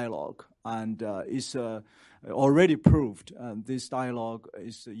rights dialogue, and it's already proved this dialogue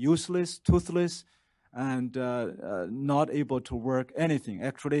is useless, toothless, and not able to work anything.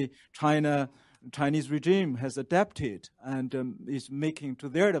 Actually, Chinese regime has adapted and is making to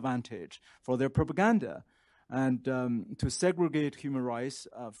their advantage for their propaganda, and to segregate human rights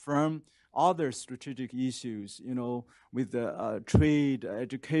from other strategic issues, with trade,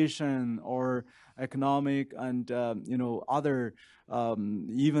 education, or economic, and other,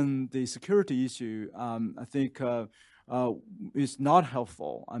 even the security issue. I think is not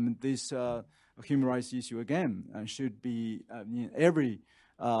helpful. I mean, this human rights issue again should be in every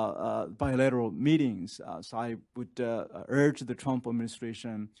bilateral meetings. So I would urge the Trump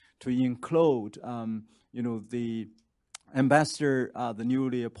administration to include, the ambassador, the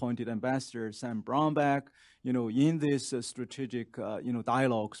newly appointed ambassador Sam Brownback, in this strategic,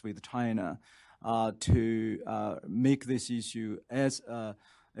 dialogues with China, to make this issue as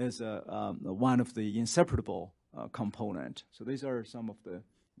one of the inseparable component. So these are some of the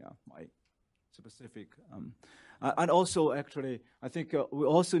my specific. And also, actually, I think we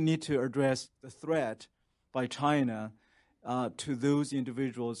also need to address the threat by China to those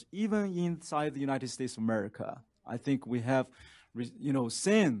individuals, even inside the United States of America. I think we have,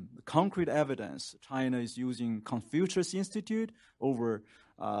 seen concrete evidence. China is using Confucius Institute. Over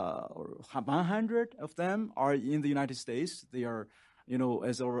 100 of them are in the United States. They are,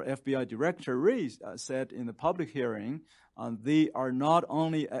 as our FBI director Ray said in the public hearing, they are not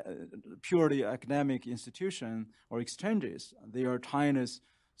only purely academic institution or exchanges. They are China's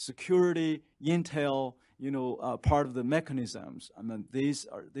security, intel, part of the mechanisms. I mean, these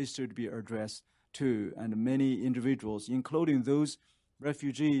should be addressed too. And many individuals, including those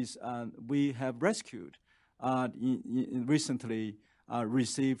refugees we have rescued, recently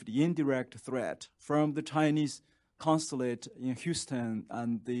received indirect threat from the Chinese consulate in Houston,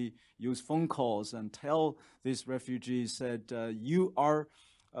 and they use phone calls and tell these refugees that you are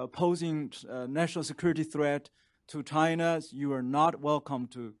posing a national security threat to China. You are not welcome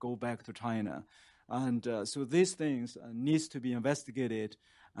to go back to China. And so these things needs to be investigated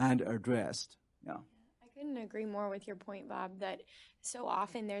and addressed. Yeah. I couldn't agree more with your point, Bob, that so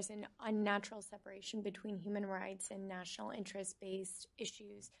often there's an unnatural separation between human rights and national interest-based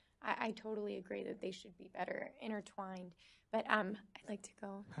issues. I totally agree that they should be better intertwined. But I'd like to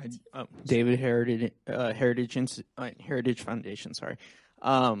go. David Heritage Foundation. Sorry,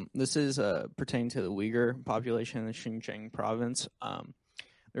 this is pertaining to the Uyghur population in the Xinjiang province.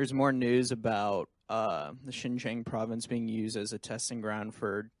 There's more news about the Xinjiang province being used as a testing ground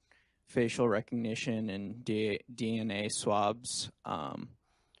for facial recognition and DNA swabs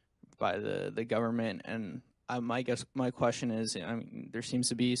by the government. And my question is, there seems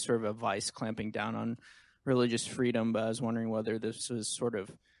to be sort of a vice clamping down on religious freedom, but I was wondering whether this was sort of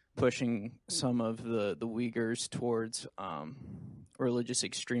pushing some of the Uyghurs towards religious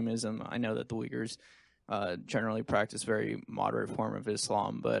extremism. I know that the Uyghurs generally practice very moderate form of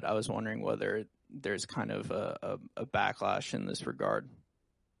Islam, but I was wondering whether there's kind of a backlash in this regard.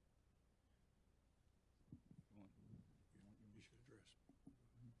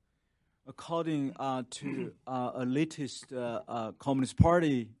 According to a latest Communist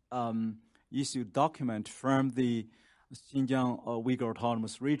Party issued document from the Xinjiang Uyghur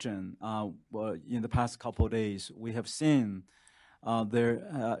Autonomous Region, in the past couple of days, we have seen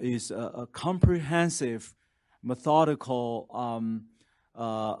there is a comprehensive, methodical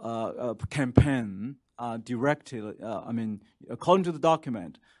campaign directed. According to the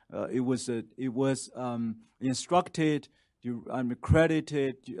document, it was instructed and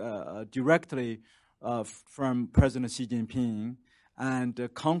credited directly from President Xi Jinping, and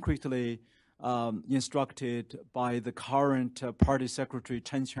concretely instructed by the current Party Secretary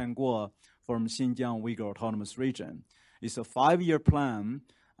Chen Quanguo from Xinjiang Uyghur Autonomous Region. It's a 5-year plan.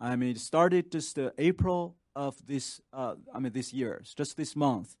 It started just April of this year, just this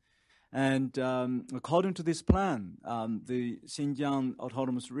month. And according to this plan, the Xinjiang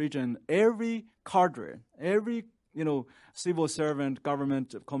Autonomous Region, every cadre, every civil servant,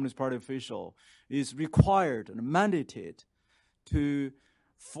 government, Communist Party official is required and mandated to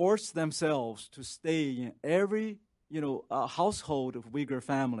force themselves to stay in every household of Uyghur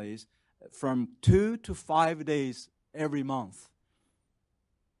families from 2 to 5 days every month.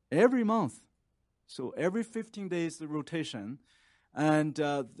 Every month. So every 15 days the rotation, And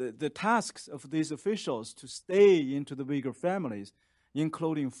the tasks of these officials to stay into the Uyghur families,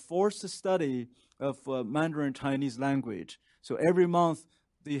 including forced study of Mandarin Chinese language. So every month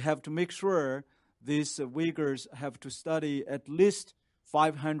they have to make sure these Uyghurs have to study at least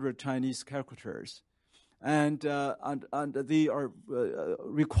 500 Chinese characters. And they are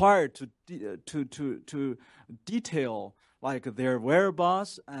required to detail like their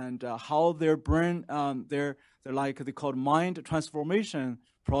whereabouts and how their brain, their like they call mind transformation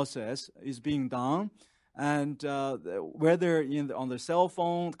process is being done, and whether on the cell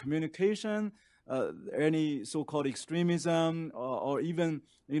phone communication, any so-called extremism, or even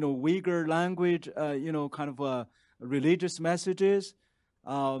Uyghur language, kind of religious messages,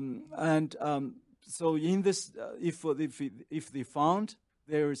 so in this, if they found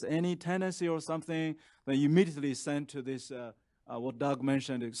there is any tendency or something, then immediately sent to this what Doug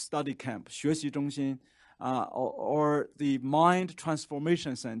mentioned, study camp, 学习中心, or the mind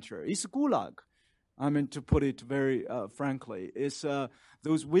transformation center. It's gulag. I mean, to put it very frankly, it's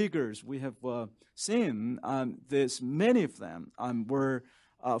those Uyghurs we have seen. There's many of them were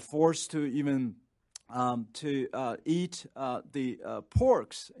forced to even to eat the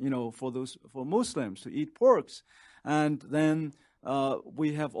porks, for Muslims to eat porks. And then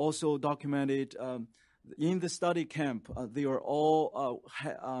we have also documented in the study camp, they are all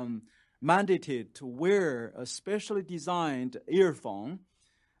mandated to wear a specially designed earphone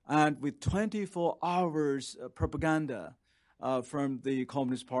and with 24 hours propaganda from the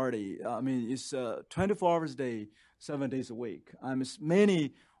Communist Party. I mean, it's 24 hours a day, 7 days a week.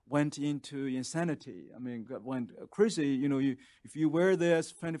 Many went into insanity. I mean, went crazy. If you wear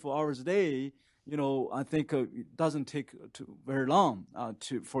this 24 hours a day, I think it doesn't take very long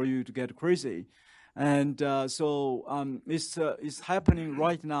for you to get crazy. And so it's happening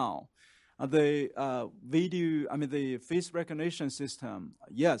right now. The the face recognition system,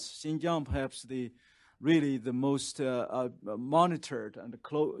 yes, Xinjiang perhaps really the most monitored and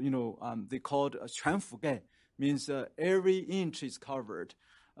they called 全覆盖, means every inch is covered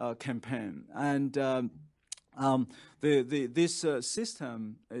campaign. And this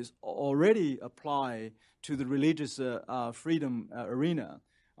system is already applied to the religious freedom arena.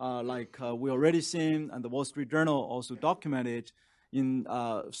 Like we already seen, and the Wall Street Journal also documented,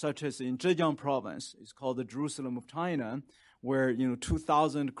 such as in Zhejiang province, it's called the Jerusalem of China, where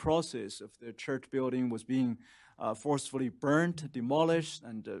 2,000 crosses of the church building was being forcefully burnt, demolished,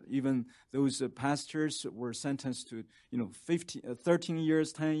 and even those pastors were sentenced to 13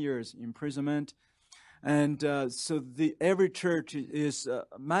 years, 10 years imprisonment. And so every church is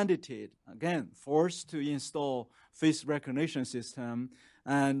mandated, again, forced to install face recognition system,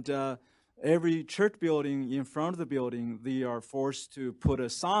 and every church building in front of the building, they are forced to put a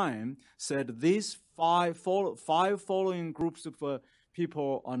sign said these five following groups of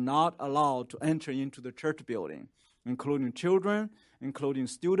people are not allowed to enter into the church building, including children, including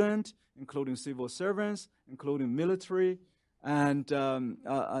students, including civil servants, including military, and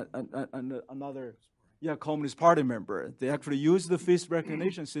another Communist Party member. They actually use the face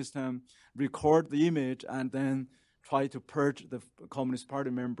recognition system, record the image, and then try to purge the Communist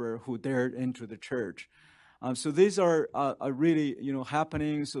Party member who dared enter the church. So these are really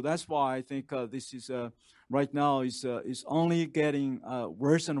happening. So that's why I think this is right now is only getting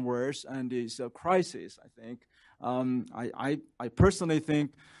worse and worse, and it's a crisis. I think I personally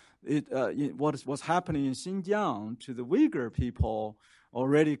think what's happening in Xinjiang to the Uyghur people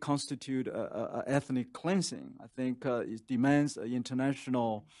already constitute a ethnic cleansing. I think it demands an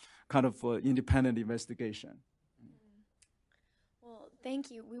international kind of independent investigation.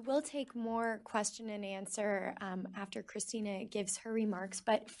 Thank you. We will take more question and answer after Christina gives her remarks.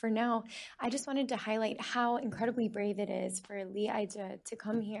 But for now, I just wanted to highlight how incredibly brave it is for Lee Aizhe to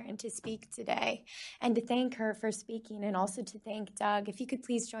come here and to speak today, and to thank her for speaking, and also to thank Doug. If you could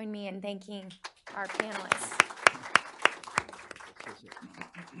please join me in thanking our panelists.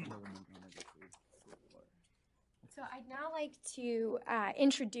 So I'd now like to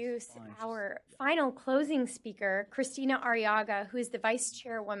introduce our final closing speaker, Christina Arriaga, who is the Vice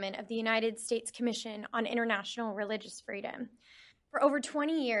Chairwoman of the United States Commission on International Religious Freedom. For over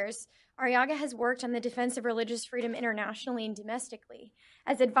 20 years, Arriaga has worked on the defense of religious freedom internationally and domestically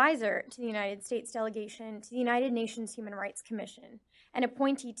as advisor to the United States delegation to the United Nations Human Rights Commission, an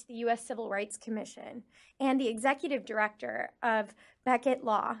appointee to the U.S. Civil Rights Commission, and the executive director of Beckett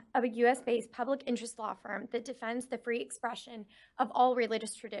Law, a U.S.-based public interest law firm that defends the free expression of all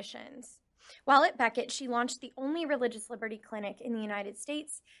religious traditions. While at Beckett, she launched the only religious liberty clinic in the United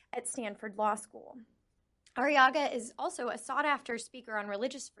States at Stanford Law School. Arriaga is also a sought-after speaker on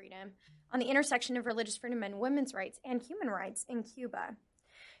religious freedom, on the intersection of religious freedom and women's rights and human rights in Cuba.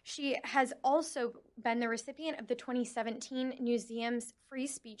 She has also been the recipient of the 2017 Museum's Free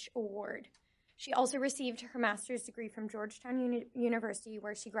Speech Award. She also received her master's degree from Georgetown University,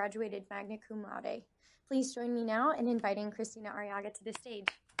 where she graduated magna cum laude. Please join me now in inviting Cristina Arriaga to the stage.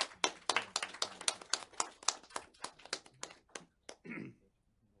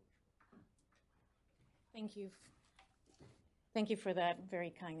 Thank you. Thank you for that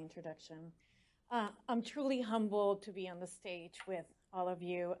very kind introduction. I'm truly humbled to be on the stage with all of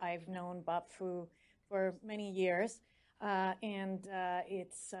you. I've known Bob Fu for many years, and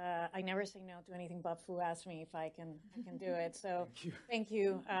I never say no to anything Bob Fu asks me if I can do it. So thank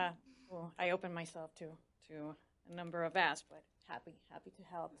you. Well, I open myself to a number of asks, but happy to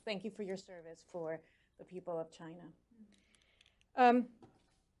help. Thank you for your service for the people of China.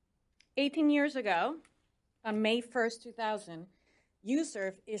 18 years ago, on May 1st, 2000,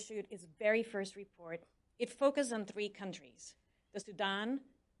 USCIRF issued its very first report. It focused on 3 countries, the Sudan,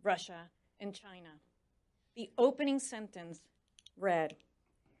 Russia, and China. The opening sentence read,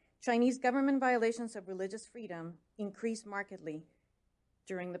 Chinese government violations of religious freedom increased markedly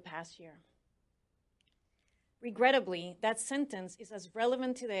during the past year. Regrettably, that sentence is as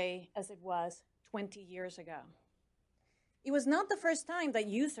relevant today as it was 20 years ago. It was not the first time that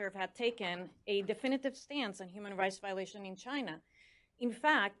USCIRF had taken a definitive stance on human rights violation in China. In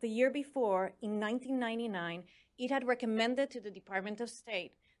fact, the year before, in 1999, it had recommended to the Department of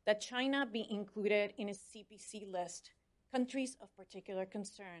State that China be included in a CPC list, countries of particular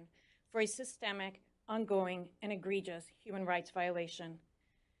concern, for a systemic, ongoing, and egregious human rights violation.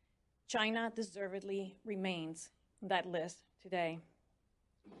 China deservedly remains on that list today.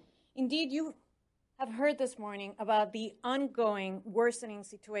 Indeed, you have heard this morning about the ongoing worsening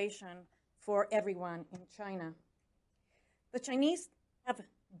situation for everyone in China. The Chinese have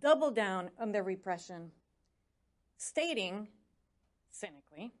doubled down on their repression, stating,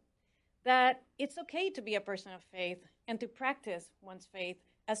 cynically, that it's okay to be a person of faith and to practice one's faith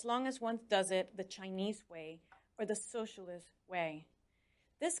as long as one does it the Chinese way or the socialist way.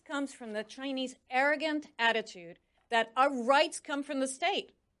 This comes from the Chinese arrogant attitude that our rights come from the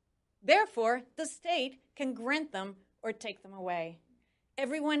state. Therefore, the state can grant them or take them away.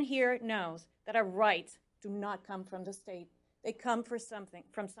 Everyone here knows that our rights do not come from the state. They come from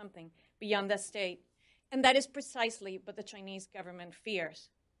something beyond the state. And that is precisely what the Chinese government fears.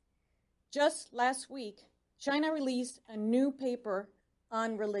 Just last week, China released a new paper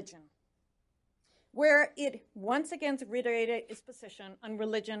on religion, where it once again reiterated its position on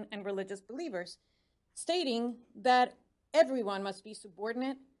religion and religious believers, stating that everyone must be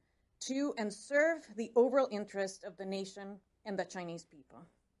subordinate to and serve the overall interest of the nation and the Chinese people.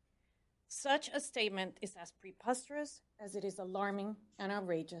 Such a statement is as preposterous as it is alarming and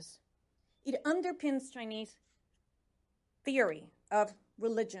outrageous. It underpins Chinese theory of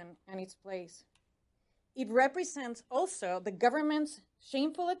religion and its place. It represents also the government's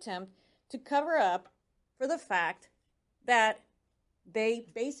shameful attempt to cover up for the fact that they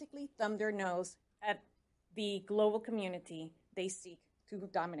basically thumb their nose at the global community they seek to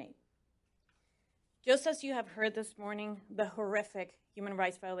dominate. Just as you have heard this morning, the horrific human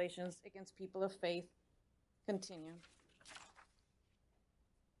rights violations against people of faith continue.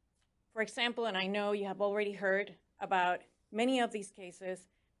 For example, and I know you have already heard about many of these cases,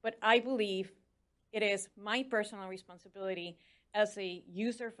 but I believe it is my personal responsibility as a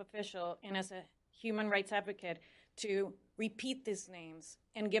USCIRF official and as a human rights advocate to repeat these names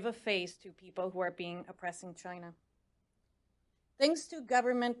and give a face to people who are being oppressed in China. Thanks to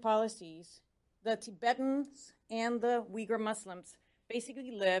government policies, the Tibetans and the Uyghur Muslims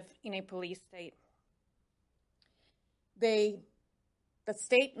basically live in a police state. The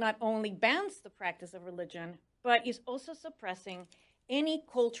state not only bans the practice of religion, but is also suppressing any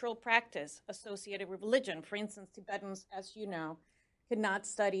cultural practice associated with religion. For instance, Tibetans, as you know, cannot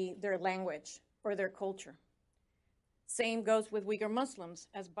study their language or their culture. Same goes with Uyghur Muslims,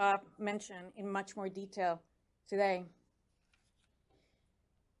 as Bob mentioned in much more detail today.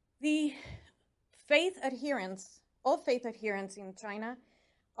 All faith adherents in China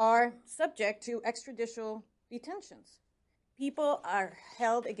are subject to extrajudicial detentions. People are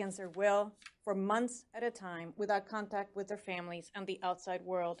held against their will for months at a time without contact with their families and the outside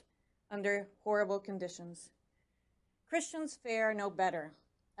world under horrible conditions. Christians fare no better.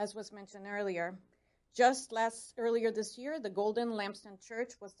 As was mentioned earlier, earlier this year, the Golden Lampstand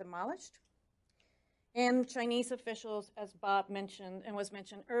Church was demolished. And Chinese officials, as Bob mentioned and was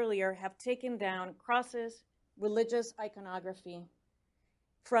mentioned earlier, have taken down crosses, religious iconography.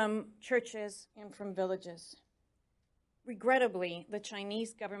 from churches and from villages. Regrettably, the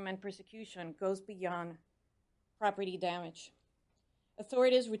Chinese government persecution goes beyond property damage.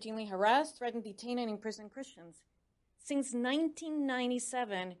 Authorities routinely harass, threaten, detain, and imprison Christians. Since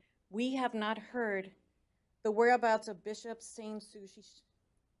 1997, we have not heard the whereabouts of Bishop Saint Su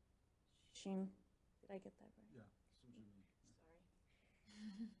Shin. Did I get that right? Yeah.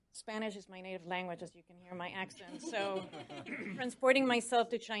 Sorry. Spanish is my native language, as you can hear my accent. So transporting myself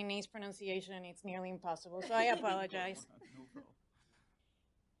to Chinese pronunciation, it's nearly impossible. So I apologize. No problem.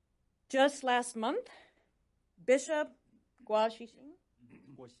 Just last month, Bishop Guo Xixing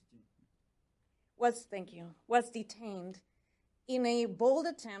was detained in a bold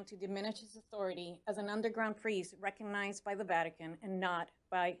attempt to diminish his authority as an underground priest recognized by the Vatican and not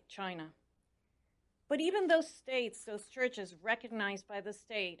by China. But even those states, those churches recognized by the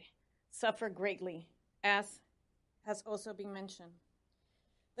state, suffer greatly, as has also been mentioned.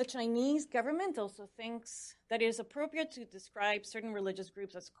 The Chinese government also thinks that it is appropriate to describe certain religious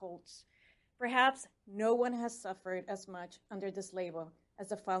groups as cults. Perhaps no one has suffered as much under this label as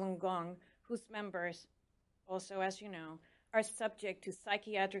the Falun Gong, whose members, also as you know, are subject to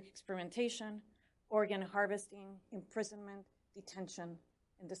psychiatric experimentation, organ harvesting, imprisonment, detention,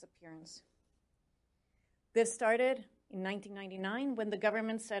 and disappearance. This started in 1999 when the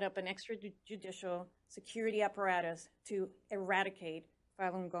government set up an extrajudicial security apparatus to eradicate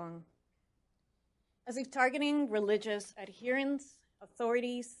Falun Gong. As if targeting religious adherents,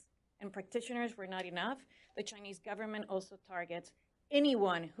 authorities, and practitioners were not enough, the Chinese government also targets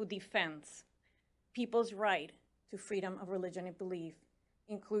anyone who defends people's right to freedom of religion and belief,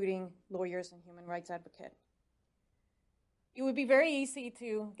 including lawyers and human rights advocates. It would be very easy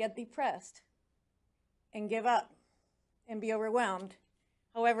to get depressed and give up and be overwhelmed.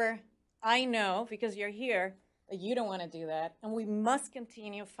 However, I know, because you're here, that you don't want to do that, and we must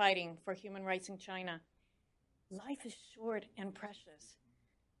continue fighting for human rights in China. Life is short and precious,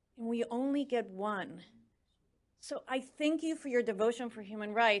 and we only get one. So I thank you for your devotion for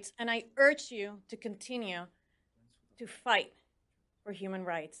human rights, and I urge you to continue to fight for human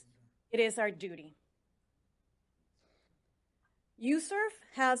rights. It is our duty. USERF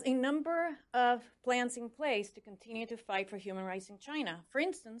has a number of plans in place to continue to fight for human rights in China. For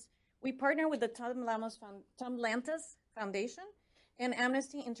instance, we partner with the Tom Lantos Foundation and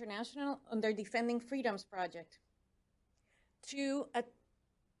Amnesty International on their Defending Freedoms project to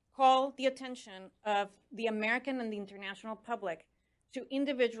call the attention of the American and the international public to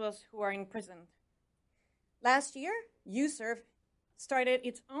individuals who are imprisoned. Last year, USERF started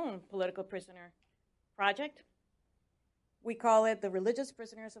its own political prisoner project. We call it the Religious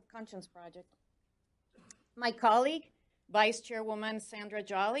Prisoners of Conscience Project. My colleague, Vice Chairwoman Sandra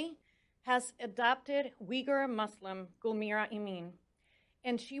Jolly, has adopted Uyghur Muslim Gulmira Emin,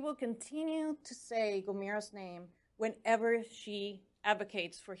 and she will continue to say Gulmira's name whenever she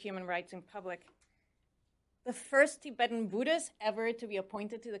advocates for human rights in public. The first Tibetan Buddhist ever to be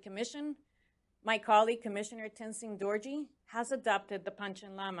appointed to the commission, my colleague, Commissioner Tenzin Dorji, has adopted the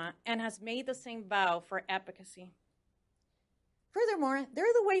Panchen Lama and has made the same vow for advocacy. Furthermore, there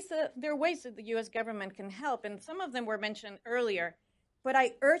are ways that the U.S. government can help, and some of them were mentioned earlier, but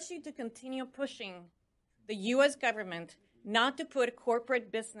I urge you to continue pushing the U.S. government not to put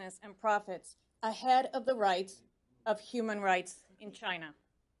corporate business and profits ahead of the rights of human rights in China.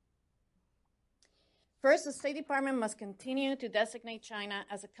 First, the State Department must continue to designate China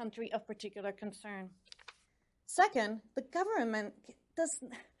as a country of particular concern. Second, the government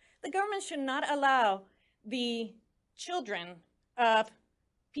should not allow the children of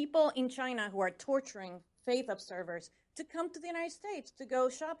people in China who are torturing faith observers to come to the United States to go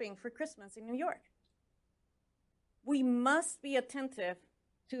shopping for Christmas in New York. We must be attentive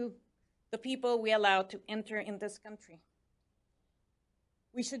to the people we allow to enter in this country.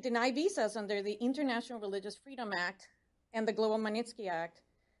 We should deny visas under the International Religious Freedom Act and the Global Magnitsky Act.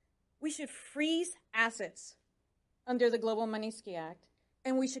 We should freeze assets under the Global Magnitsky Act,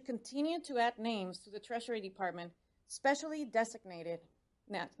 and we should continue to add names to the Treasury Department specially designated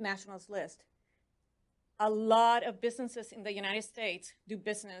nationals list. A lot of businesses in the United States do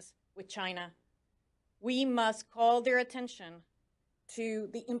business with China. We must call their attention to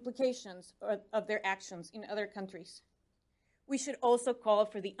the implications of their actions in other countries. We should also call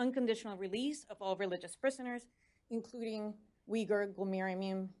for the unconditional release of all religious prisoners, including Uyghur Gulmira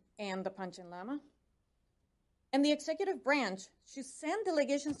Emin and the Panchen Lama. And the executive branch should send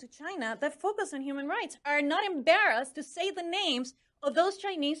delegations to China that focus on human rights, are not embarrassed to say the names of those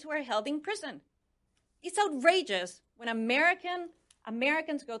Chinese who are held in prison. It's outrageous when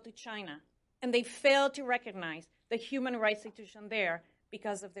Americans go to China and they fail to recognize the human rights situation there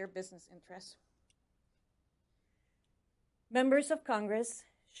because of their business interests. Members of Congress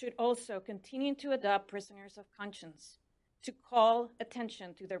should also continue to adopt prisoners of conscience to call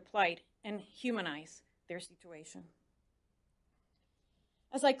attention to their plight and humanize their situation.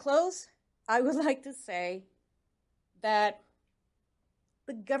 As I close, I would like to say that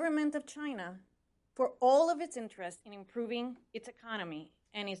the government of China, for all of its interest in improving its economy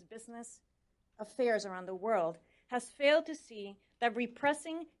and its business affairs around the world, has failed to see that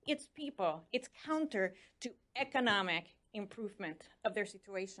repressing its people is counter to economic improvement of their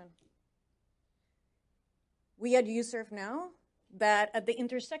situation. We at USERF know that at the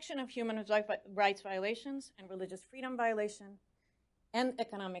intersection of human rights violations and religious freedom violation and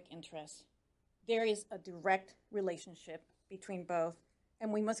economic interests, there is a direct relationship between both,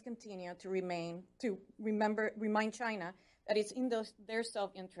 and we must continue to remind China that it's in their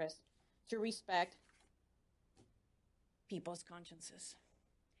self-interest to respect people's consciences.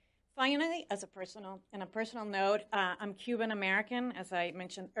 Finally, as a personal note, I'm Cuban American. As I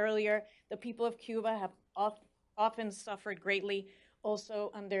mentioned earlier, the people of Cuba have often suffered greatly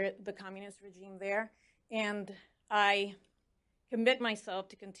also under the communist regime there, and I commit myself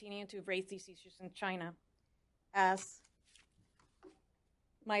to continue to raise these issues in China as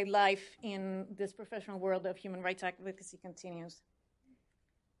my life in this professional world of human rights advocacy continues.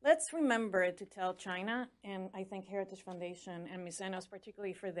 Let's remember to tell China, and I thank Heritage Foundation and Ms. Enos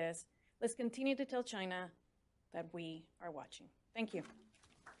particularly for this, let's continue to tell China that we are watching. Thank you.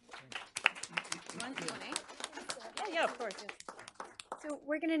 Yeah, of course. Yes. So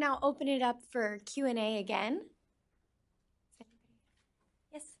we're going to now open it up for Q&A again.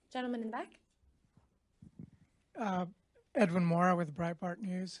 Yes, gentleman in the back. Edwin Mora with Breitbart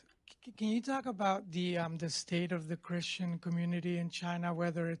News. Can you talk about the state of the Christian community in China,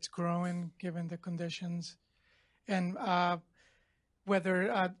 whether it's growing given the conditions, and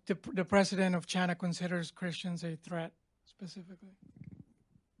whether the president of China considers Christians a threat specifically?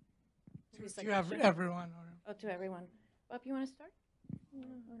 To everyone. Oh, to everyone. Bob, you want to start?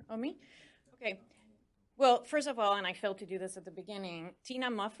 Oh, me? Okay. Well, first of all, and I failed to do this at the beginning,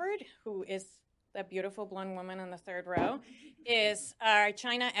 Tina Mufford, who is that beautiful blonde woman in the third row, is our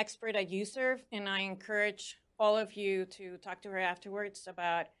China expert at USERF, and I encourage all of you to talk to her afterwards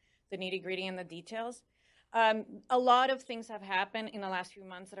about the nitty-gritty and the details. A lot of things have happened in the last few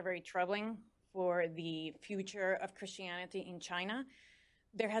months that are very troubling for the future of Christianity in China.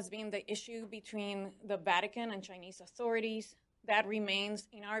 There has been the issue between the Vatican and Chinese authorities. That remains,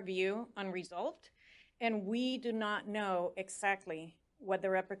 in our view, unresolved, and we do not know exactly what the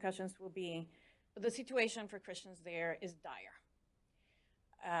repercussions will be. But the situation for Christians there is dire.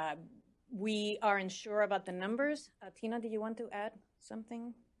 We are unsure about the numbers. Tina, do you want to add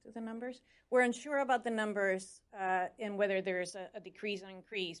something to the numbers? We're unsure about the numbers and whether there's a decrease or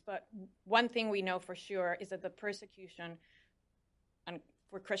increase, but one thing we know for sure is that the persecution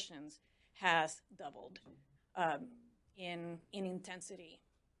for Christians has doubled in intensity.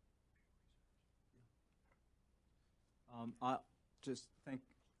 I just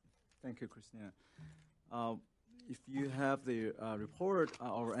Thank you, Christina. If you have the report,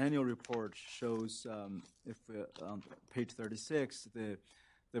 our annual report shows, on page 36, the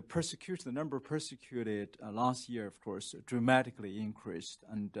number persecuted last year, of course, dramatically increased.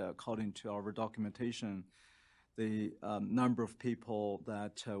 And according to our documentation, the number of people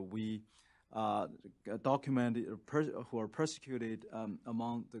that we documented who are persecuted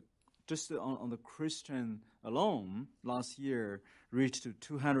among the just on the Christian alone last year reached to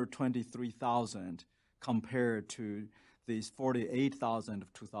 223,000 compared to these 48,000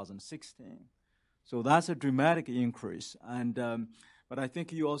 of 2016. So that's a dramatic increase. And but I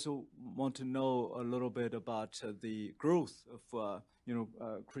think you also want to know a little bit about the growth of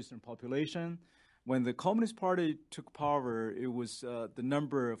Christian population. When the Communist Party took power, it was the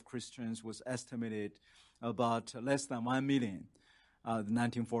number of Christians was estimated about less than 1 million.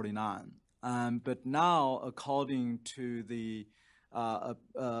 1949. But now, according to the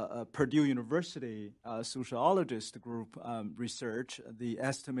Purdue University sociologist group research, they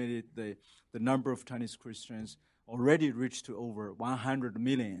estimated the number of Chinese Christians already reached to over 100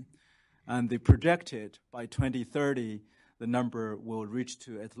 million. And they projected by 2030, the number will reach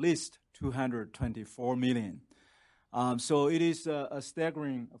to at least 224 million. So it is a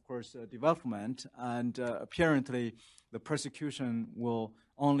staggering, of course, development, and apparently the persecution will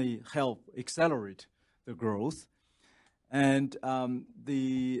only help accelerate the growth. And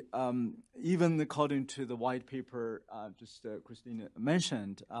even according to the white paper Christina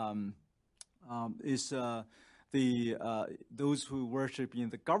mentioned, is those who worship in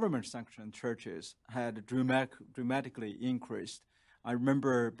the government-sanctioned churches had dramatically increased. I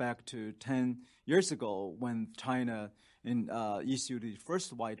remember back to 10 years ago when China issued the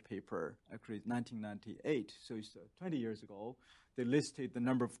first white paper, actually 1998, so it's 20 years ago. They listed the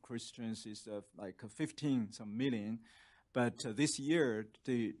number of Christians is like 15 some million, but this year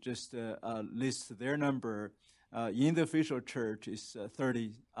they just list their number in the official church is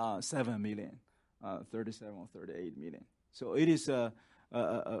 37 million, 37 or 38 million. So it is a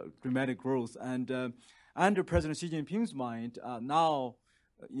dramatic growth. And under President Xi Jinping's mind, now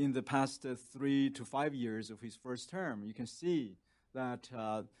in the past 3 to 5 years of his first term, you can see that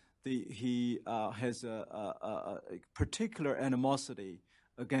he has a particular animosity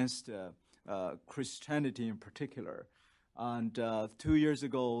against Christianity in particular. And 2 years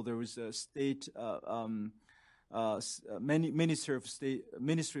ago, there was a state Ministry of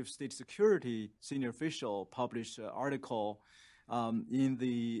State Security senior official published an article in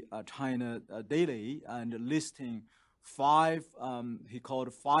the China Daily and listing he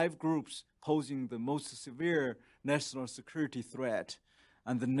called 5 groups posing the most severe national security threat.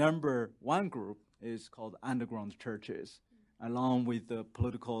 And the number 1 group is called underground churches, along with the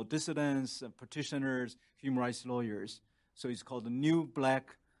political dissidents, petitioners, human rights lawyers. So it's called the New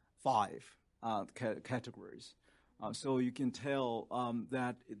Black 5 categories. So you can tell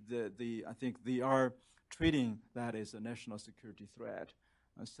that I think they are treating that as a national security threat.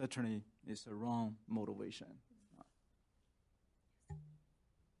 Certainly, it's a wrong motivation.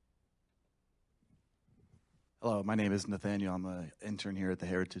 Hello, my name is Nathaniel. I'm an intern here at the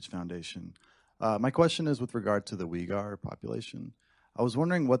Heritage Foundation. My question is with regard to the Uyghur population. I was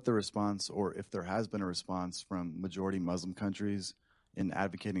wondering what the response, or if there has been a response from majority Muslim countries in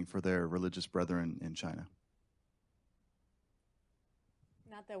advocating for their religious brethren in China.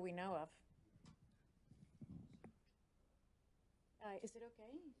 Not that we know of. Is it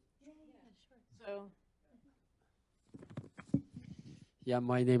okay? Yeah, sure. Yeah,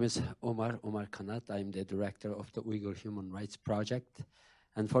 my name is Omar Kanat. I'm the director of the Uyghur Human Rights Project.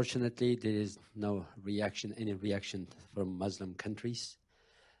 Unfortunately, there is no any reaction from Muslim countries.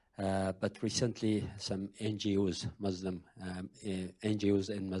 But recently, some NGOs, NGOs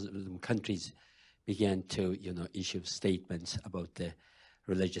in Muslim countries began to, issue statements about the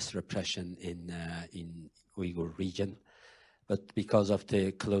religious repression in Uyghur region. But because of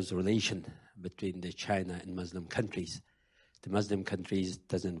the close relation between the China and Muslim countries, the Muslim countries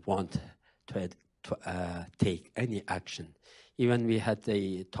doesn't want to take any action. Even we had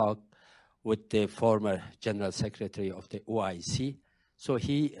a talk with the former General Secretary of the OIC. So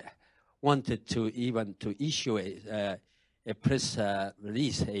he wanted to issue a press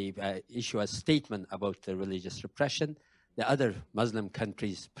release, issue a statement about the religious repression. The other Muslim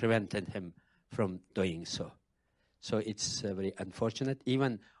countries prevented him from doing so. So it's very unfortunate.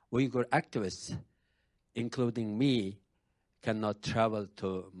 Even Uyghur activists, including me, cannot travel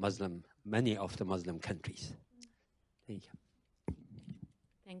to many of the Muslim countries. Thank you.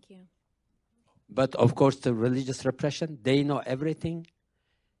 Thank you. But of course, the religious repression, they know everything.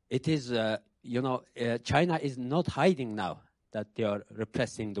 It is, China is not hiding now that they are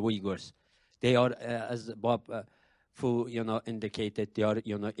repressing the Uyghurs. They are, as Bob Fu, indicated, they are,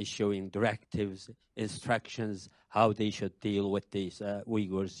 issuing directives, instructions, how they should deal with these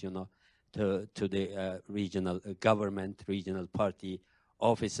Uyghurs, to the regional government, regional party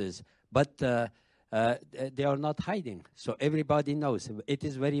offices. But they are not hiding. So everybody knows. It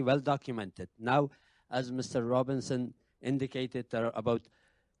is very well documented. Now, as Mr. Robinson indicated, there are about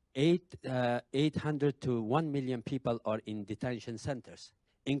 800 to 1 million people are in detention centers,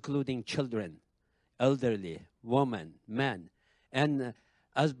 including children, elderly, women, men. And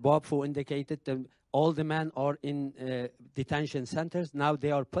as Bob Fu indicated, all the men are in detention centers. Now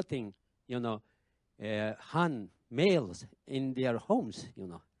they are putting, Han males in their homes,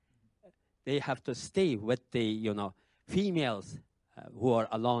 They have to stay with the, females who are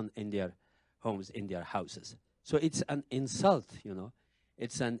alone in their homes, in their houses. So it's an insult,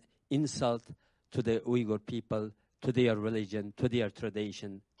 It's an insult to the Uyghur people, to their religion, to their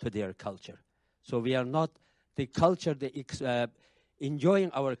tradition, to their culture. So we are not, the culture,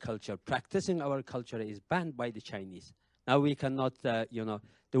 enjoying our culture, practicing our culture is banned by the Chinese. Now we cannot, the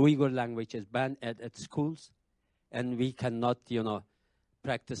Uyghur language is banned at schools, and we cannot,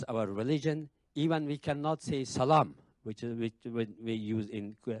 practice our religion. Even we cannot say salam, which we use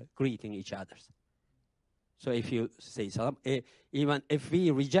in greeting each other. So if you say salam, even if we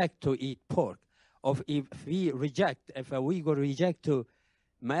reject to eat pork, if a Uyghur reject to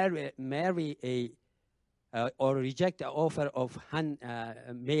marry or reject the offer of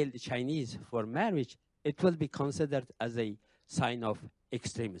male Chinese for marriage, it will be considered as a sign of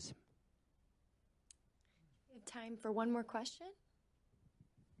extremism. We have time for one more question.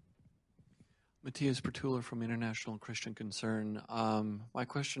 Matthias Bertula from International Christian Concern. My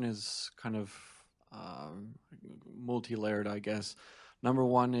question is kind of multi-layered, I guess. Number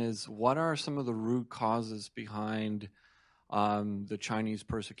one is, what are some of the root causes behind the Chinese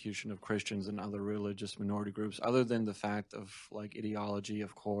persecution of Christians and other religious minority groups, other than the fact of like ideology,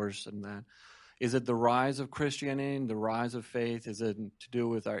 of course, and that? Is it the rise of Christianity, the rise of faith? Is it to do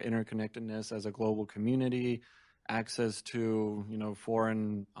with our interconnectedness as a global community, access to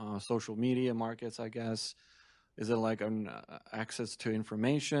foreign social media markets, I guess? Is it like access to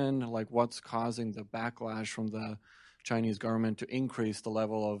information? Like what's causing the backlash from the Chinese government to increase the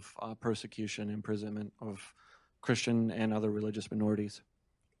level of persecution, imprisonment of Christian and other religious minorities?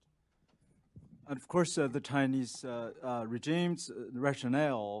 And of course, the Chinese regime's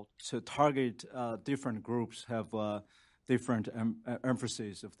rationale to target different groups have different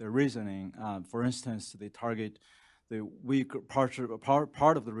emphasis of their reasoning. For instance, they target the Uyghur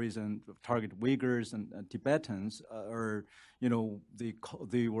part of the reason target Uyghurs and Tibetans, or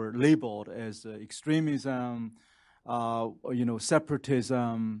they were labeled as extremism,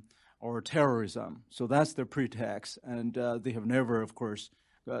 separatism, or terrorism. So that's their pretext, and they have never, of course,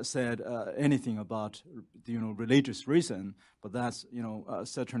 said anything about religious reason. But that's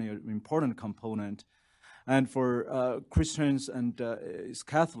certainly an important component. And for Christians and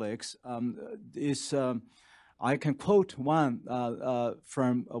Catholics, I can quote one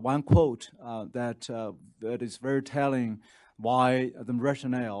from one quote that is very telling why the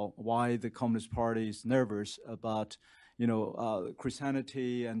rationale why the Communist Party is nervous about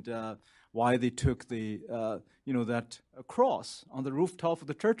Christianity and why they took the that cross on the rooftop of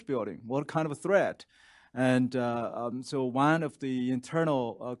the church building. What kind of a threat? And so one of the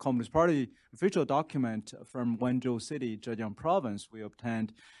internal Communist Party official document from Wenzhou City, Zhejiang Province, we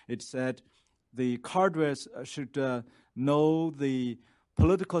obtained, it said the cadres should know the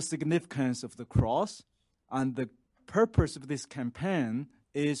political significance of the cross, and the purpose of this campaign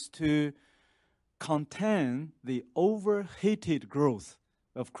is to contain the overheated growth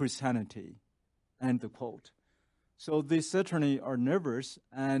of Christianity, end the quote. So they certainly are nervous,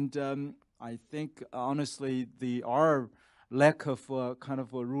 and I think, honestly, our lack of kind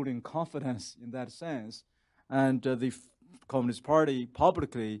of a ruling confidence in that sense, and the Communist Party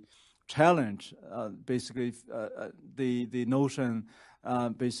publicly challenged basically the notion,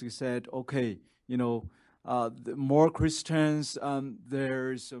 basically said, okay, the more Christians,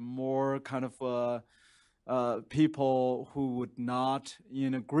 there's more kind of people who would not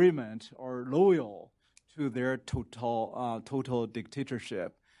in agreement or loyal to their total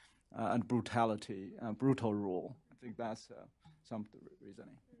dictatorship and brutality, brutal rule. I think that's some of the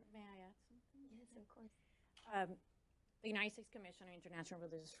reasoning. May I add something? Yes, of course. The United States Commission on International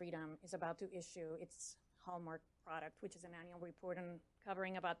Religious Freedom is about to issue its Hallmark product, which is an annual report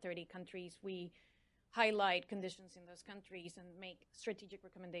covering about 30 countries. We highlight conditions in those countries and make strategic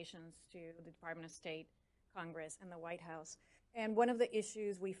recommendations to the Department of State, Congress, and the White House. And one of the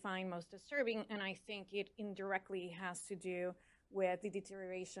issues we find most disturbing, and I think it indirectly has to do with the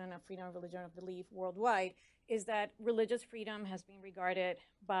deterioration of freedom of religion of belief worldwide, is that religious freedom has been regarded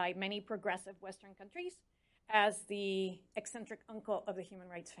by many progressive Western countries as the eccentric uncle of the human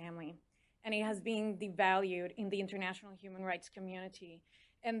rights family. And it has been devalued in the international human rights community.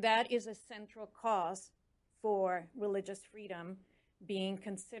 And that is a central cause for religious freedom being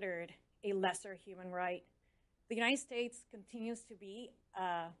considered a lesser human right. The United States continues to be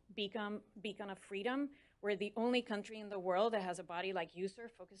a beacon of freedom. We're the only country in the world that has a body like USER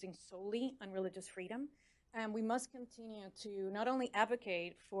focusing solely on religious freedom. And we must continue to not only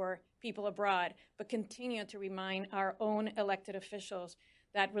advocate for people abroad, but continue to remind our own elected officials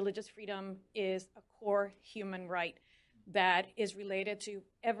that religious freedom is a core human right that is related to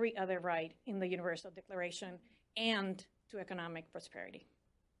every other right in the Universal Declaration and to economic prosperity.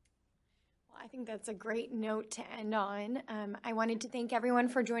 Well, I think that's a great note to end on. I wanted to thank everyone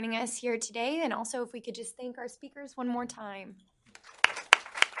for joining us here today, and also if we could just thank our speakers one more time.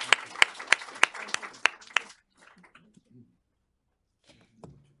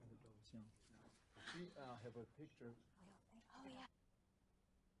 Have a picture. Oh, yeah.